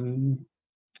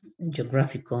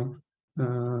geographical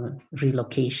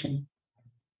relocation.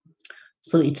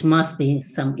 So it must be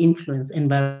some influence,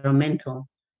 environmental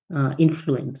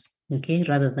influence, okay,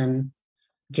 rather than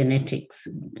genetics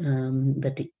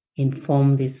that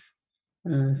inform this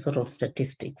sort of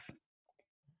statistics.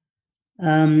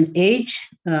 Age,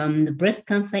 breast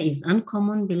cancer is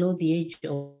uncommon below the age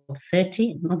of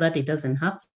 30. Not that it doesn't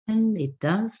happen, it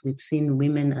does. We've seen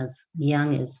women as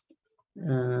young as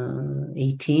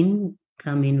 18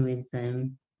 come in with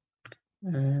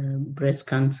breast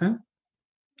cancer,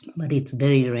 but it's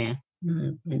very rare.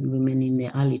 And women in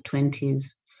their early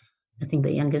 20s, I think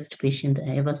the youngest patient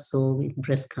I ever saw with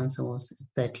breast cancer was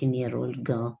a 13-year-old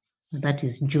girl. That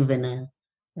is juvenile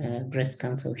breast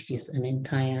cancer, which is an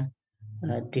entire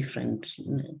different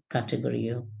category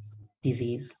of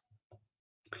disease.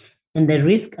 And the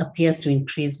risk appears to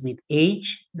increase with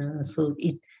age. So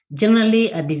it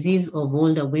generally a disease of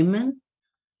older women,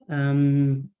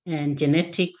 and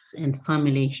genetics and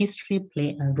family history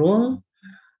play a role.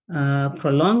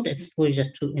 Prolonged exposure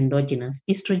to endogenous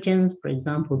estrogens, for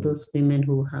example, those women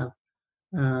who have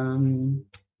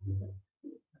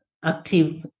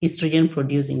active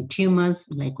estrogen-producing tumors,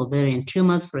 like ovarian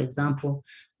tumors, for example,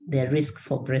 their risk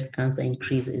for breast cancer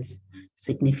increases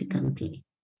significantly.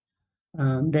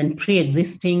 Then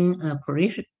pre-existing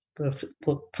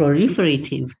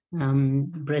proliferative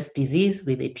breast disease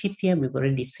with atypia, we've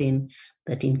already seen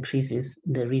that increases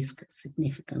the risk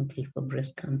significantly for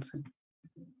breast cancer.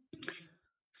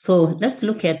 So let's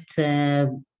look at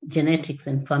genetics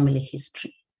and family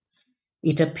history.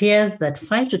 It appears that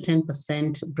 5 to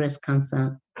 10% breast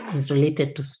cancer is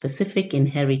related to specific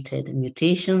inherited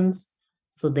mutations.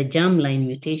 So the germline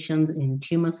mutations in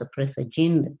tumor suppressor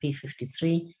gene, the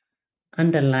P53,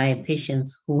 underlie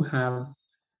patients who have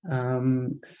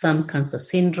some cancer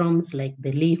syndromes like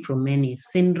the Lee-Fromeni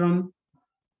syndrome,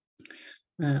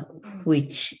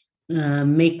 which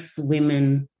makes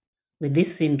women with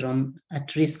this syndrome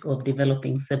at risk of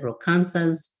developing several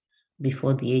cancers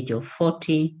before the age of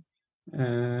 40,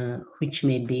 which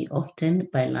may be often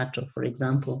bilateral, for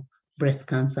example, breast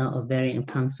cancer, ovarian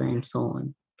cancer, and so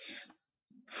on.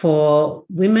 For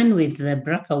women with the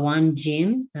BRCA1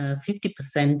 gene,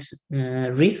 50%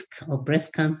 risk of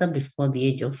breast cancer before the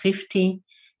age of 50,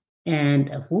 and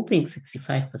a whopping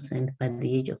 65% by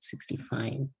the age of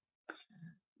 65.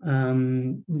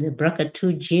 The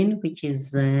BRCA2 gene, which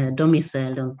is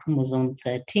domiciled on chromosome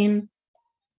 13,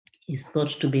 is thought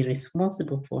to be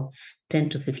responsible for 10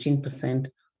 to 15%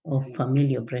 of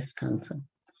familial breast cancer.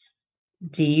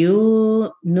 Do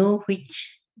you know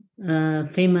which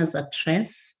famous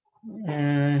actress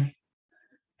had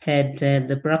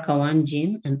the BRCA1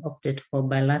 gene and opted for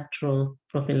bilateral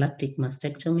prophylactic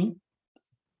mastectomy?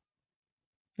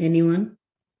 Anyone?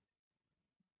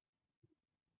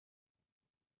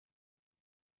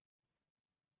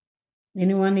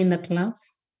 Anyone in the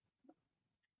class?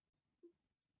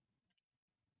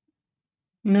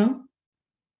 No?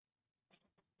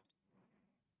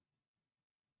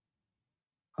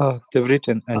 They've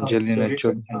written Angelina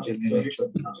Jolie.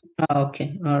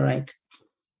 Okay, all right.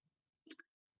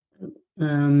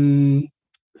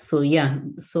 So yeah,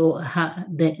 so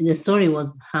the story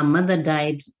was her mother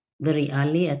died very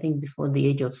early, I think before the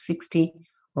age of 60,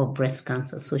 of breast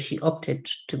cancer. So she opted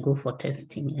to go for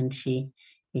testing, and she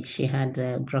had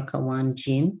a BRCA1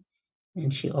 gene,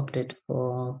 and she opted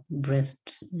for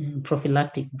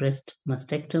prophylactic breast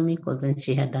mastectomy, because then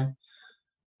she had a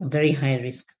very high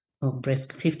risk of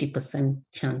 50%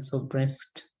 chance of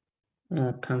breast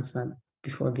cancer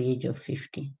before the age of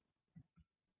 50.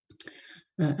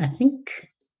 I think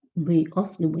we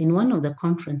also, in one of the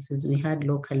conferences we had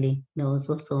locally, there was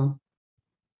also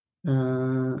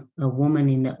a woman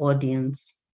in the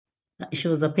audience. She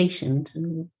was a patient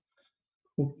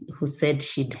who said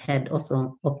she had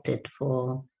also opted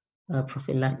for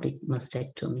prophylactic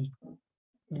mastectomy,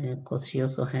 because she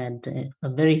also had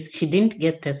she didn't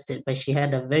get tested, but she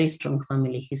had a very strong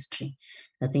family history.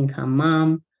 I think her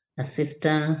mom, her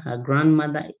sister, her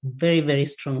grandmother, very, very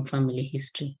strong family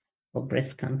history for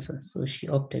breast cancer. So she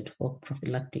opted for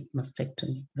prophylactic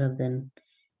mastectomy rather than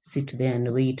sit there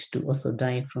and wait to also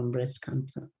die from breast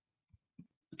cancer.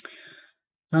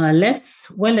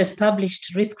 Less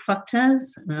well-established risk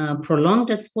factors, prolonged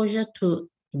exposure to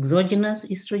exogenous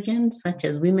estrogens, such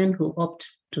as women who opt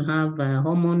to have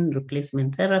hormone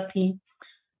replacement therapy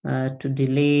to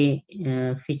delay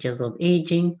features of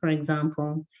aging, for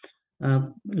example,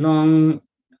 long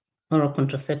oral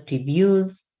contraceptive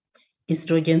use,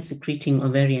 estrogen-secreting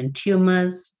ovarian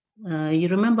tumors. You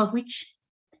remember which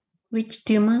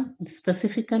tumor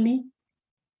specifically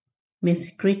may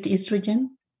secrete estrogen?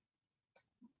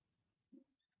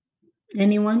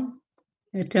 Anyone?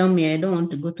 Tell me, I don't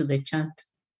want to go to the chat.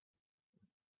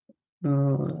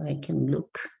 Oh, I can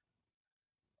look.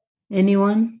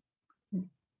 Anyone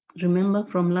remember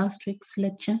from last week's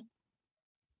lecture?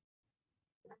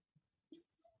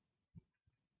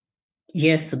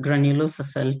 Yes, granulosa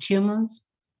cell tumors,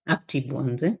 active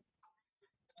ones.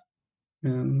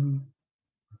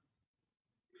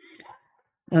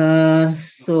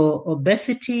 So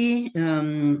obesity,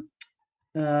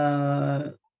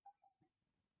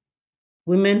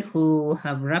 women who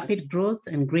have rapid growth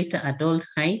and greater adult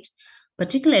height,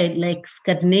 particularly like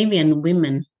Scandinavian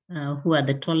women, who are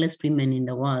the tallest women in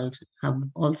the world, have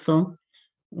also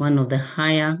one of the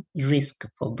higher risk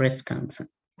for breast cancer.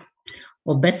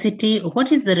 Obesity,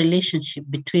 what is the relationship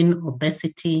between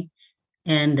obesity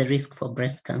and the risk for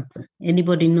breast cancer?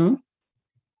 Anybody know?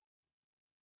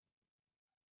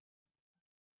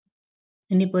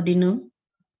 Anybody know?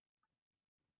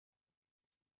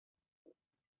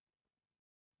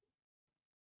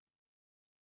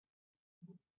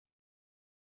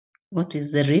 What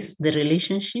is the risk, the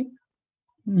relationship?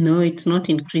 No, it's not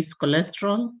increased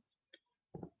cholesterol,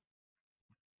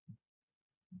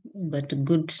 but a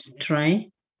good try.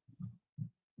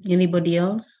 Anybody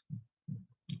else?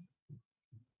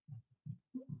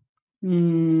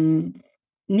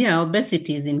 Yeah,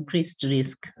 obesity is increased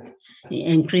risk,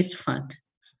 increased fat.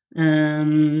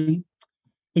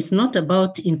 It's not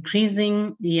about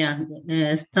increasing,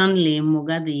 Stanley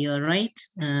Mugadhi, you're right.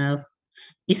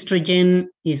 Estrogen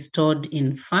is stored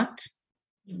in fat,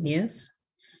 yes.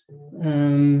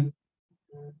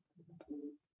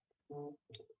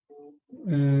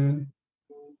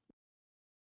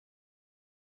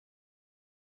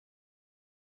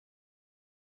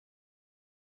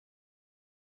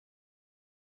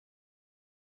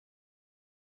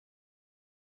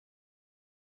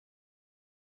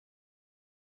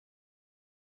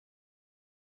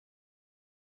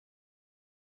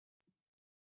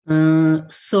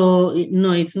 So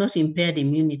no, it's not impaired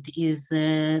immunity. Is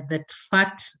that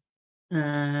fat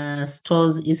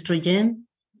stores estrogen,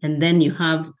 and then you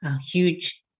have a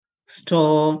huge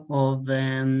store of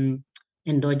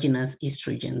endogenous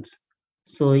estrogens.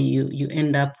 So you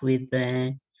end up with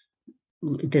the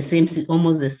same,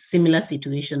 almost a similar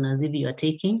situation as if you are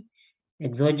taking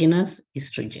exogenous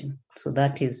estrogen. So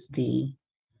that is the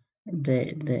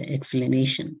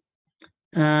explanation.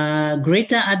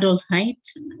 Greater adult height,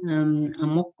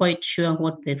 I'm not quite sure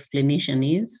what the explanation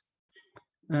is.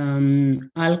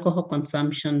 Alcohol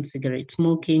consumption, cigarette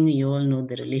smoking, you all know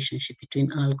the relationship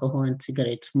between alcohol and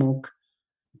cigarette smoke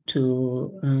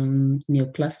to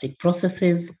neoplastic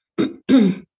processes.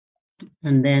 And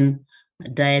then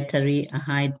a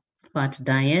high fat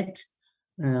diet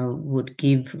would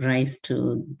give rise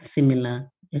to similar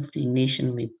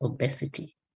explanation with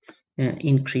obesity,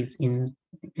 increase in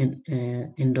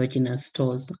endogenous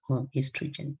stores of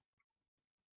estrogen.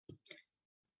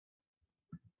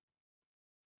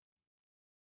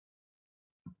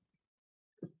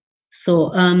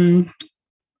 So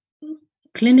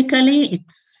clinically,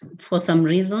 it's for some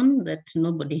reason that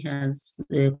nobody has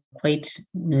quite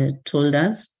told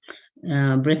us.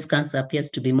 Breast cancer appears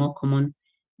to be more common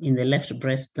in the left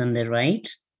breast than the right.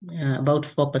 About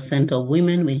 4% of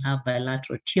women will have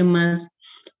bilateral tumors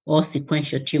or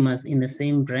sequential tumors in the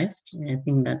same breast. I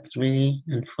think that's really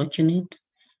unfortunate.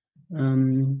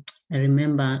 I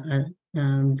remember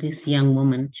this young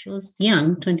woman. She was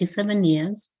young, 27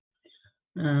 years.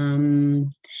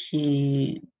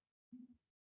 She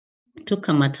took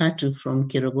a matatu from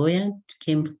Kirogoya,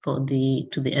 came to the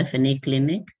FNA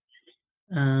clinic.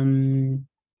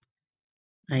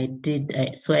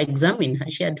 So I examined her.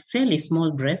 She had fairly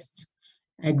small breasts.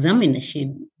 I examined her.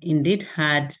 She indeed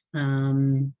had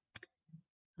a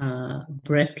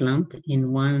breast lump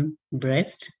in one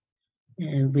breast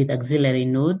with axillary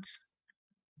nodes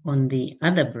on the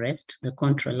other breast, the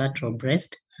contralateral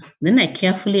breast. Then I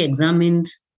carefully examined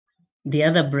the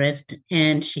other breast,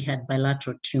 and she had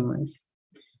bilateral tumors.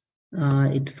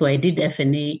 So I did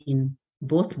FNA in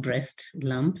both breast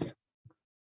lumps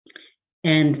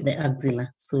and the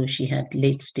axilla. So she had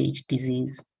late stage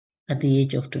disease at the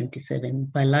age of 27,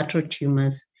 bilateral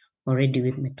tumors already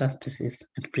with metastasis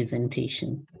at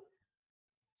presentation.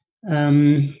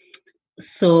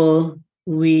 So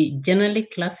we generally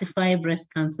classify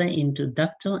breast cancer into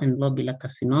ductal and lobular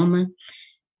carcinoma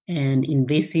and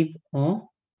invasive or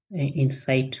in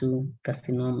situ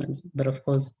carcinomas. But of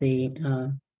course, there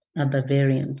are other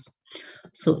variants.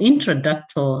 So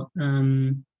intraductal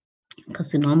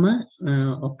carcinoma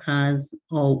occurs,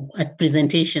 or at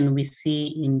presentation, we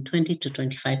see in 20 to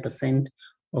 25%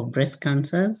 of breast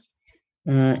cancers,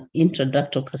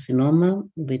 intraductal carcinoma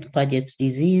with Paget's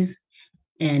disease,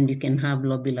 and you can have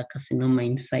lobular carcinoma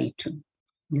in situ.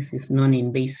 This is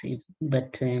non-invasive,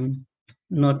 but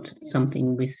not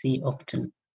something we see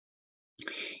often.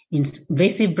 In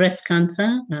invasive breast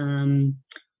cancer,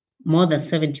 more than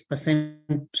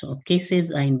 70% of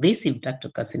cases are invasive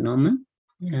ductal carcinoma.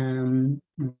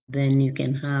 Then you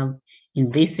can have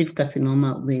invasive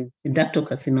carcinoma with ductal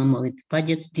carcinoma with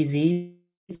Paget's disease,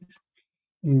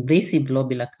 invasive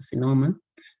lobular carcinoma,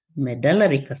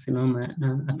 medullary carcinoma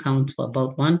accounts for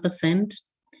about 1%,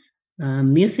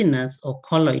 mucinous or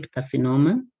colloid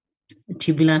carcinoma,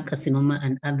 tubular carcinoma,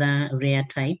 and other rare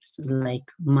types like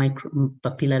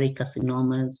micropapillary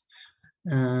carcinomas,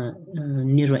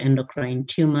 neuroendocrine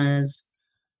tumors,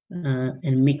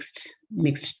 and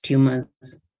mixed tumors,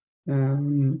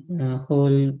 a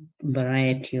whole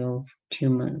variety of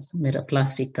tumors,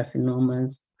 metaplastic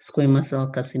carcinomas, squamous cell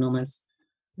carcinomas.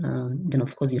 Then,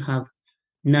 of course, you have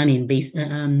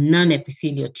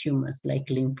non-epithelial tumors like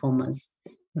lymphomas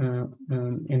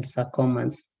and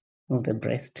sarcomas of the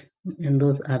breast. And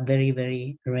those are very,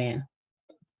 very rare.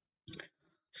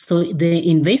 So the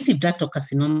invasive ductal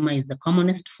carcinoma is the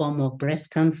commonest form of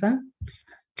breast cancer,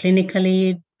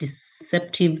 clinically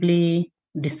deceptively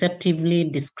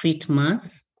discrete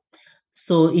mass.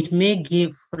 So it may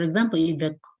give, for example, if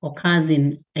that occurs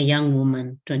in a young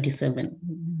woman,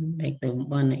 27, like the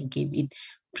one I gave it,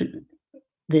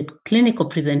 the clinical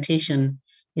presentation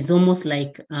is almost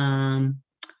like a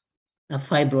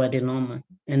fibroadenoma,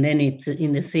 and then it's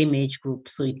in the same age group,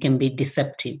 so it can be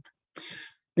deceptive.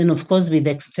 Then, of course, with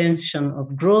extension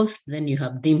of growth, then you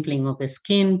have dimpling of the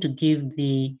skin to give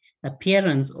the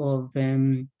appearance of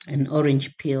an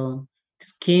orange peel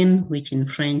skin, which in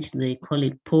French they call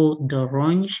it peau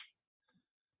d'orange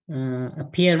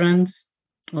appearance,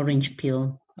 orange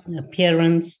peel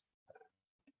appearance,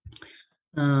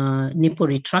 nipple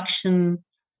retraction,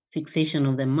 fixation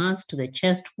of the mass to the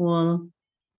chest wall,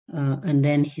 and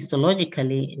then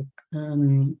histologically,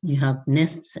 you have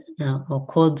nests or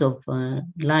cords of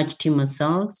large tumor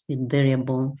cells with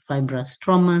variable fibrous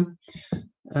stroma.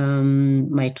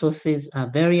 Mitoses are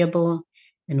variable,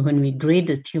 and when we grade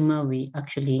the tumor, we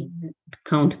actually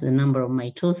count the number of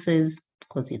mitoses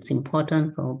because it's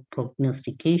important for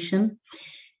prognostication,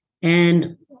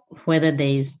 and whether there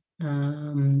is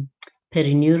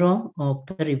perineural or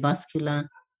perivascular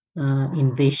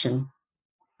invasion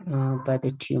by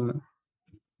the tumor.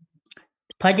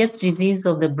 Paget's disease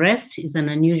of the breast is an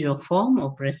unusual form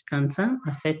of breast cancer,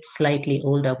 affects slightly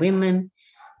older women,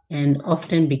 and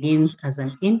often begins as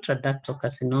an intraductal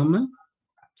carcinoma.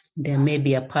 There may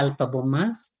be a palpable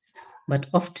mass, but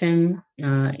often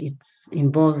it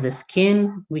involves the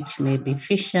skin, which may be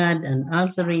fissured and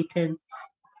ulcerated,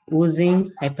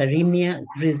 oozing, hyperemia,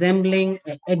 resembling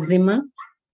eczema,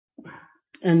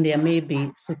 and there may be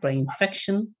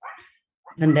superinfection.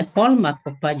 And the hallmark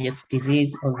of Paget's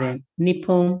disease of the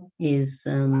nipple is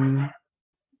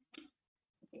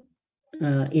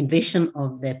invasion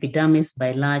of the epidermis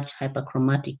by large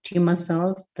hyperchromatic tumor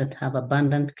cells that have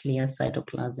abundant clear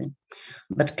cytoplasm,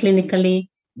 but clinically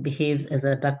behaves as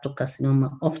a ductal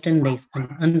carcinoma. Often there is an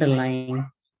underlying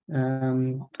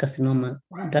carcinoma,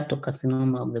 ductal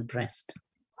carcinoma of the breast.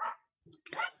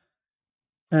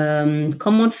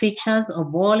 Common features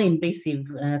of all invasive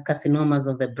carcinomas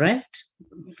of the breast: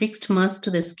 fixed mass to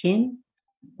the skin,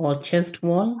 or chest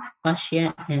wall,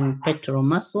 fascia, and pectoral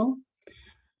muscle.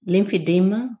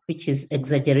 Lymphedema, which is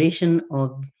exaggeration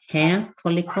of hair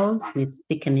follicles with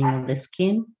thickening of the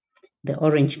skin. The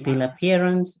orange peel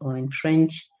appearance, or in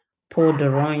French, peau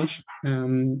d'orange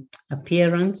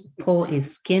appearance. Peau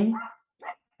is skin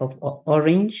of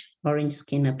orange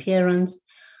skin appearance.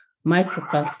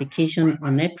 Microcalcification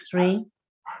on X-ray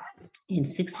in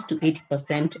 60 to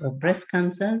 80% of breast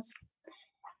cancers.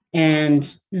 And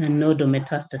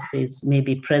nodometastasis may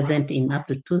be present in up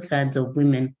to 2/3 of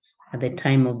women at the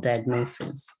time of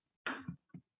diagnosis.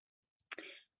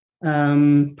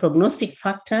 Prognostic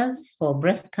factors for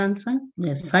breast cancer,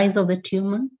 the size of the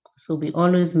tumor. So we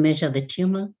always measure the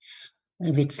tumor.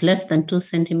 If it's less than 2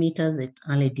 centimeters, it's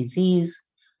early disease.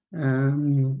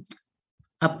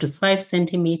 Up to 5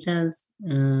 centimeters,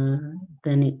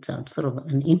 then it's sort of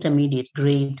an intermediate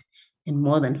grade, and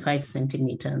more than 5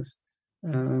 centimeters,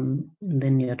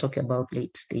 then you're talking about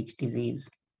late stage disease.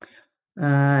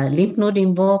 Lymph node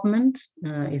involvement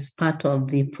is part of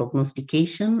the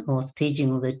prognostication or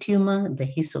staging of the tumor. The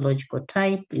histological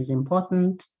type is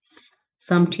important.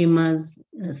 Some tumors,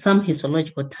 some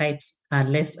histological types are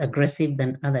less aggressive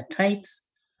than other types.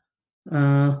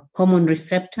 Hormone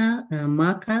receptor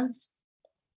markers,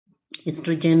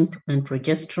 estrogen and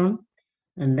progesterone,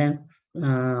 and then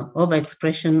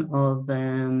overexpression of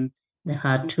the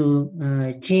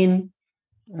HER2 gene,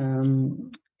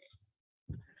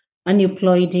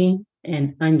 aneuploidy,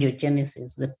 and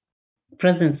angiogenesis. The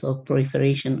presence of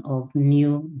proliferation of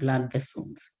new blood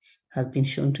vessels has been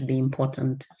shown to be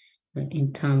important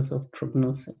in terms of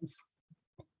prognosis.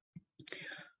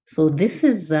 So this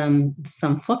is some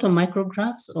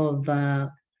photomicrographs of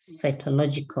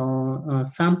cytological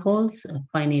samples,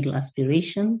 fine needle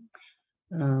aspiration.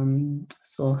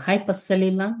 So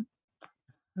hypercellular,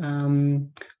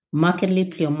 markedly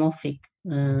pleomorphic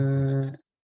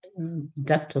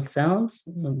ductal cells,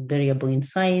 variable in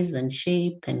size and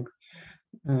shape, and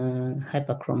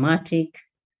hyperchromatic.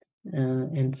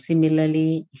 And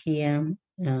similarly here,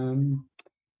 and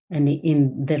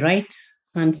in the right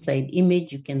hand side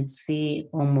image, you can see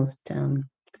almost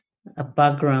a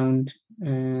background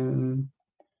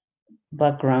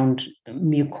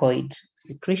mucoid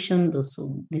secretion.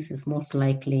 So this is most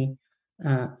likely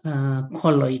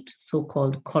colloid,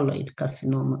 so-called colloid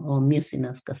carcinoma or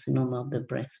mucinous carcinoma of the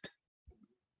breast.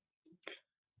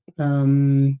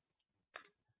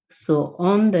 So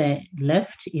on the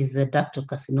left is a ductal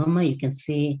carcinoma. You can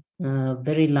see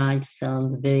very large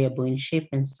cells, variable in shape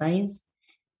and size,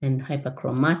 and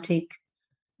hyperchromatic,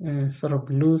 sort of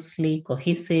loosely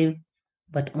cohesive.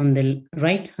 But on the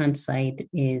right-hand side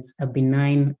is a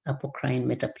benign apocrine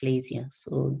metaplasia.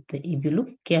 So if you look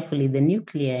carefully, the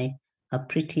nuclei are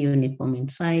pretty uniform in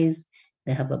size.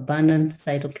 They have abundant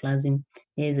cytoplasm.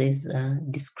 Here is a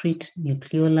discrete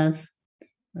nucleolus,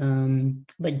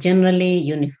 but generally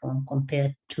uniform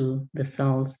compared to the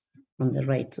cells on the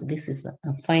right. So this is a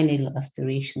fine needle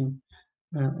aspiration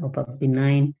of a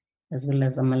benign as well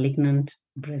as a malignant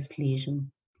breast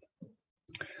lesion.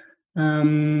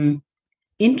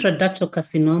 Intraductal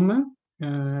carcinoma,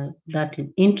 that is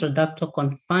intraductal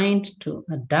confined to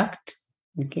a duct.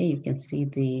 Okay, you can see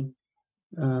the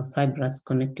fibrous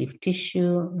connective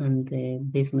tissue and the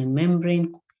basement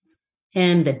membrane,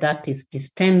 and the duct is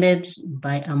distended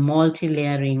by a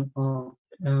multi-layering of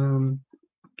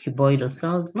cuboidal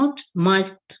cells, not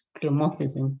marked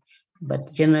pleomorphism,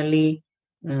 but generally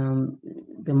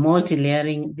the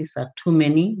multi-layering, these are too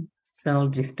many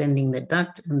cells distending the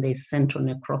duct, and there's central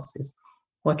necrosis,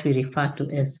 what we refer to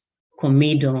as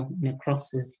comedal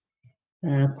necrosis.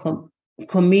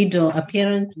 Comedal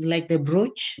appearance, like the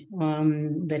brooch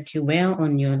that you wear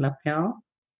on your lapel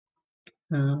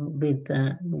with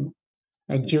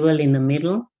a jewel in the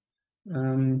middle,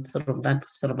 sort of that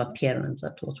sort of appearance.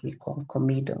 That's what we call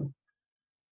comedal.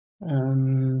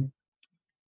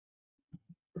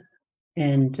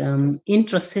 And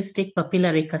intracystic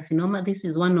papillary carcinoma, this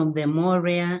is one of the more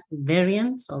rare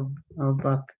variants of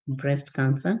breast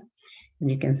cancer. And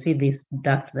you can see this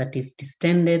duct that is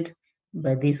distended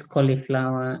by this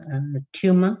cauliflower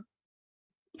tumor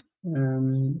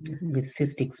with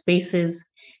cystic spaces.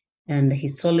 And the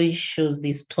histology shows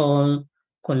these tall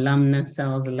columnar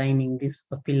cells lining this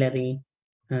papillary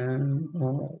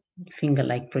or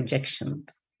finger-like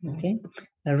projections. Okay,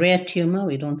 a rare tumor,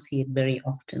 we don't see it very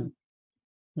often.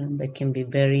 And they can be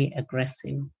very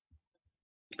aggressive.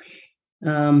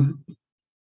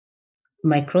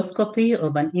 Microscopy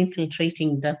of an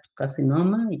infiltrating duct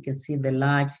carcinoma, you can see the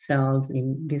large cells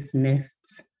in these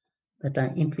nests that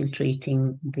are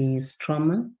infiltrating the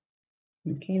stroma,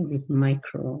 okay, with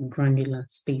microgranular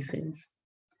spaces.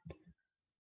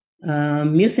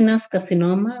 Mucinous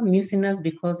carcinoma, mucinous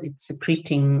because it's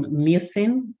secreting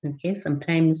mucin. Okay,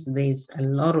 sometimes there's a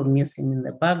lot of mucin in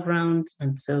the background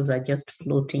and cells are just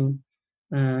floating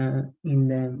in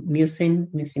the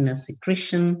mucinous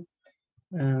secretion.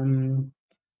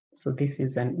 So this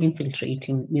is an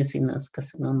infiltrating mucinous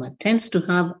carcinoma. Tends to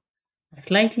have a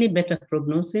slightly better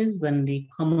prognosis than the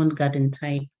common garden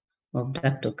type of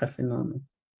ductal carcinoma.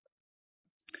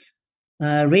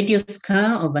 Radius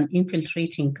scar of an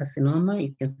infiltrating carcinoma,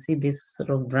 you can see this sort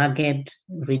of ragged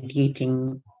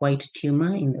radiating white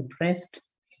tumor in the breast.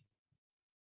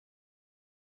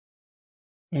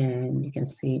 And you can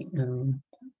see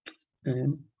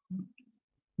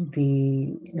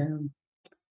the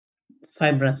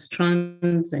fibrous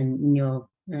strands and your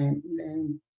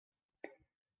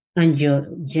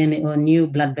angiogenic or new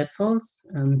blood vessels,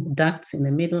 ducts in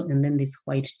the middle, and then this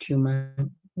white tumor,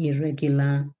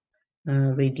 irregular,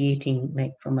 radiating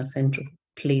like from a central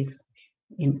place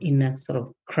in a sort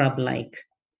of crab-like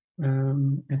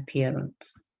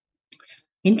appearance.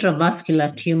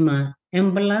 Intravascular tumor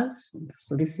embolus.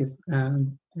 So this is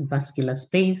vascular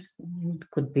space. It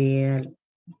could be a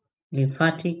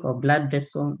lymphatic or blood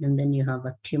vessel, and then you have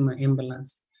a tumor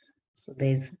embolus. So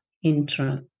there's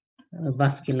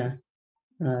intravascular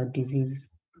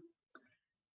disease.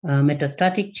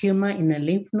 Metastatic tumor in a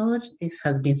lymph node. This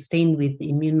has been stained with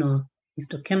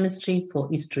immunohistochemistry for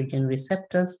estrogen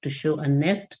receptors to show a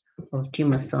nest of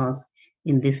tumor cells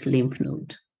in this lymph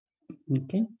node.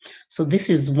 Okay, so this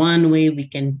is one way we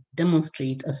can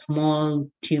demonstrate a small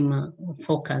tumor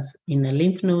focus in a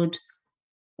lymph node,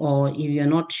 or if you're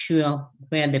not sure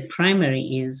where the primary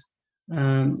is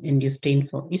and you stain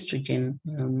for estrogen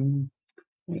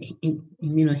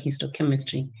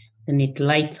immunohistochemistry, then it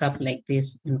lights up like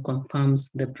this and confirms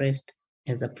the breast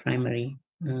as a primary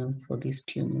for this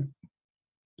tumor.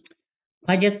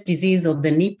 Paget's disease of the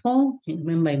nipple.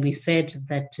 Remember, we said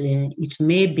that it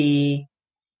may be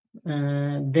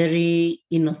very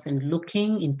innocent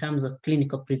looking in terms of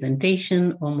clinical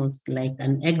presentation, almost like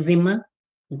an eczema.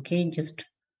 Okay, just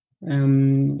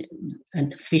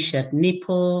a fissured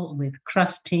nipple with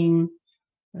crusting,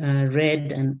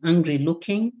 red and angry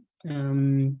looking,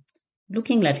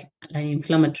 looking like an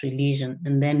inflammatory lesion.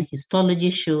 And then histology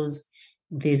shows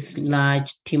these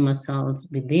large tumor cells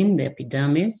within the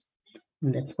epidermis.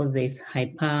 And of course, there is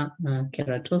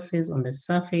hyperkeratosis on the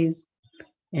surface.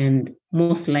 And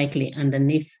most likely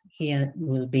underneath here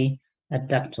will be a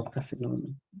ductal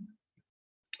carcinoma.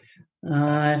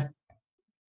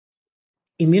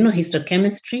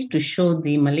 Immunohistochemistry to show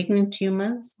the malignant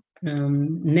tumors,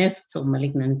 nests of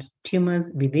malignant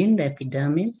tumors within the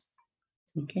epidermis.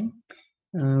 Okay,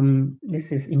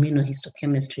 this is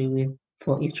immunohistochemistry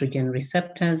for estrogen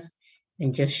receptors,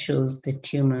 and just shows the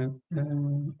tumor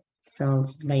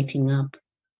cells lighting up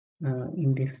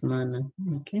in this manner.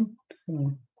 Okay,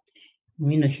 so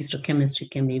immunohistochemistry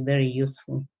can be very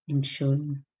useful in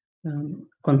showing,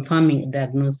 confirming a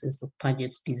diagnosis of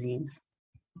Paget's disease.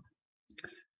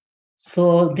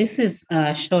 So this is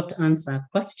a short answer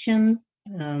question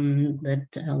that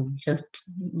I'll just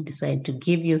decide to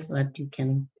give you so that you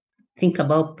can think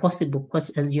about possible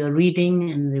questions as you're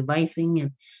reading and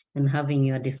revising and having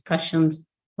your discussions,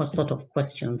 what sort of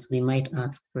questions we might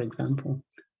ask, for example,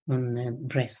 on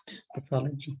breast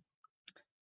pathology.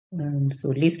 So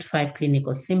list 5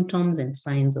 clinical symptoms and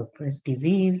signs of breast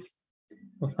disease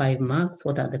for 5 marks.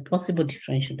 What are the possible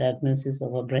differential diagnoses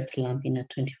of a breast lump in a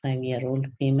 25-year-old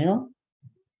female?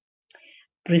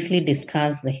 Briefly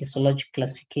discuss the histologic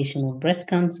classification of breast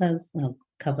cancers. I've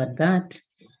covered that.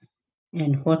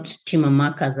 And what tumor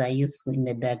markers are useful in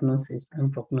the diagnosis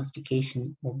and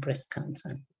prognostication of breast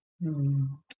cancer.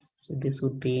 So this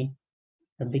would be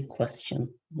a big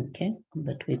question, okay,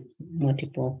 but with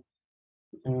multiple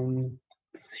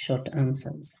short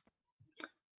answers.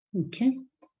 Okay.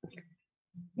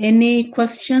 Any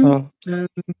question?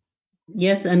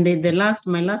 Yes, and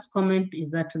my last comment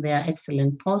is that there are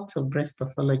excellent pots of breast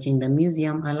pathology in the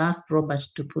museum. I'll ask Robert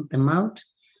to put them out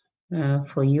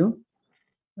for you.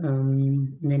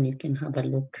 Then you can have a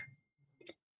look.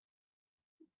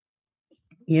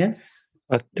 Yes.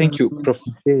 Thank you, Prof.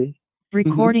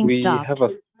 Recording We stopped. have a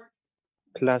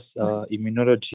class immunology